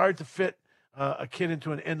 it's hard to fit a kid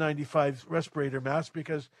into an N95 respirator mask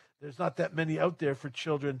because there's not that many out there for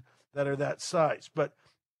children that are that size. But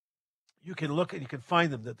you can look and you can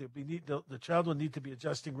find them that the child will need to be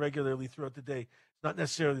adjusting regularly throughout the day. It's not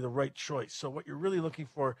necessarily the right choice. So what you're really looking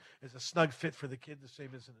for is a snug fit for the kid, the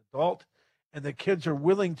same as an adult, and the kids are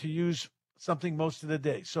willing to use something most of the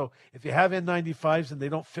day. So if you have N95s and they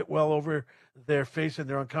don't fit well over their face and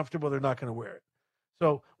they're uncomfortable, they're not going to wear it.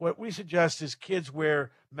 So what we suggest is kids wear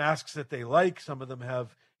masks that they like. Some of them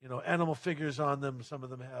have, animal figures on them. Some of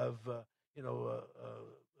them have,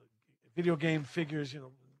 video game figures,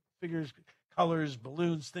 figures, colors,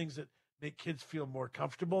 balloons, things that make kids feel more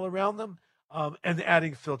comfortable around them, and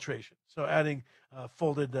adding filtration. So adding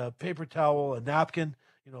folded paper towel, a napkin,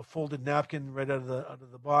 folded napkin right out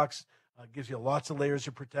of the box gives you lots of layers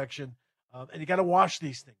of protection. And you got to wash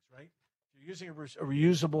these things, right? If you're using a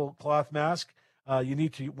reusable cloth mask, you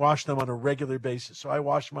need to wash them on a regular basis. So I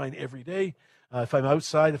wash mine every day. If I'm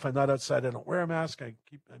outside, if I'm not outside, I don't wear a mask. I'm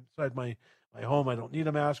inside my home. I don't need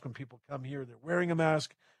a mask. When people come here, they're wearing a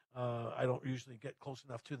mask. I don't usually get close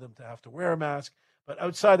enough to them to have to wear a mask, but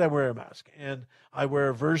outside I wear a mask, and I wear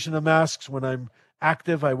a version of masks when I'm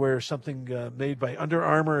active. I wear something made by Under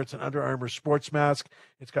Armour. It's an Under Armour sports mask.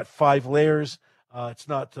 It's got 5 layers. It's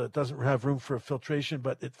not doesn't have room for filtration,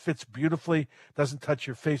 but it fits beautifully. Doesn't touch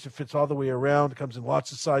your face. It fits all the way around. It comes in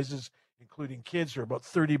lots of sizes, including kids. They're about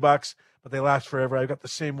 $30, but they last forever. I've got the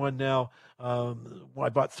same one now. I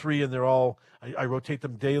bought 3, and they're all, I rotate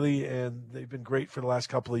them daily, and they've been great for the last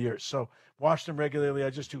couple of years. So wash them regularly.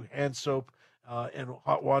 I just do hand soap and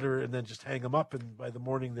hot water, and then just hang them up, and by the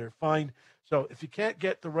morning they're fine. So if you can't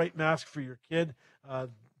get the right mask for your kid,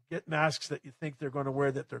 get masks that you think they're going to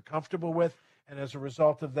wear that they're comfortable with, and as a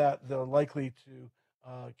result of that, they're likely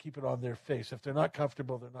to keep it on their face. If they're not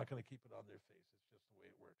comfortable, they're not going to keep it on their face. It's just the way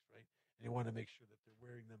it works, right? And you want to make sure that they're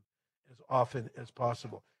wearing them as often as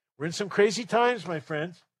possible. We're in some crazy times, my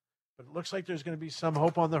friends, but it looks like there's going to be some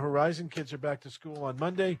hope on the horizon. Kids are back to school on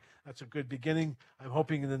Monday. That's a good beginning. I'm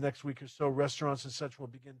hoping in the next week or so, restaurants and such will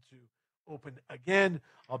begin to open again.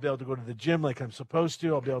 I'll be able to go to the gym like I'm supposed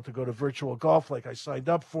to. I'll be able to go to virtual golf like I signed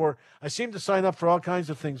up for. I seem to sign up for all kinds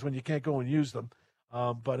of things when you can't go and use them.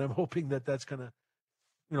 But I'm hoping that that's going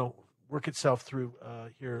to, work itself through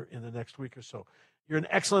here in the next week or so. You're an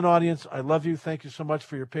excellent audience. I love you. Thank you so much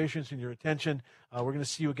for your patience and your attention. We're going to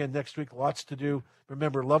see you again next week. Lots to do.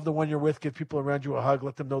 Remember, love the one you're with. Give people around you a hug.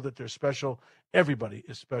 Let them know that they're special. Everybody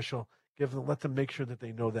is special. Let them make sure that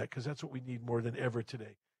they know that, because that's what we need more than ever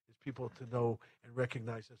today, is people to know and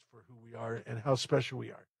recognize us for who we are and how special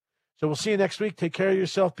we are. So we'll see you next week. Take care of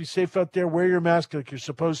yourself. Be safe out there. Wear your mask like you're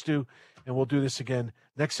supposed to. And we'll do this again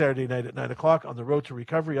next Saturday night at 9 o'clock on the Road to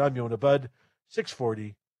Recovery. I'm Yonah Budd,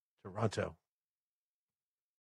 640 Toronto.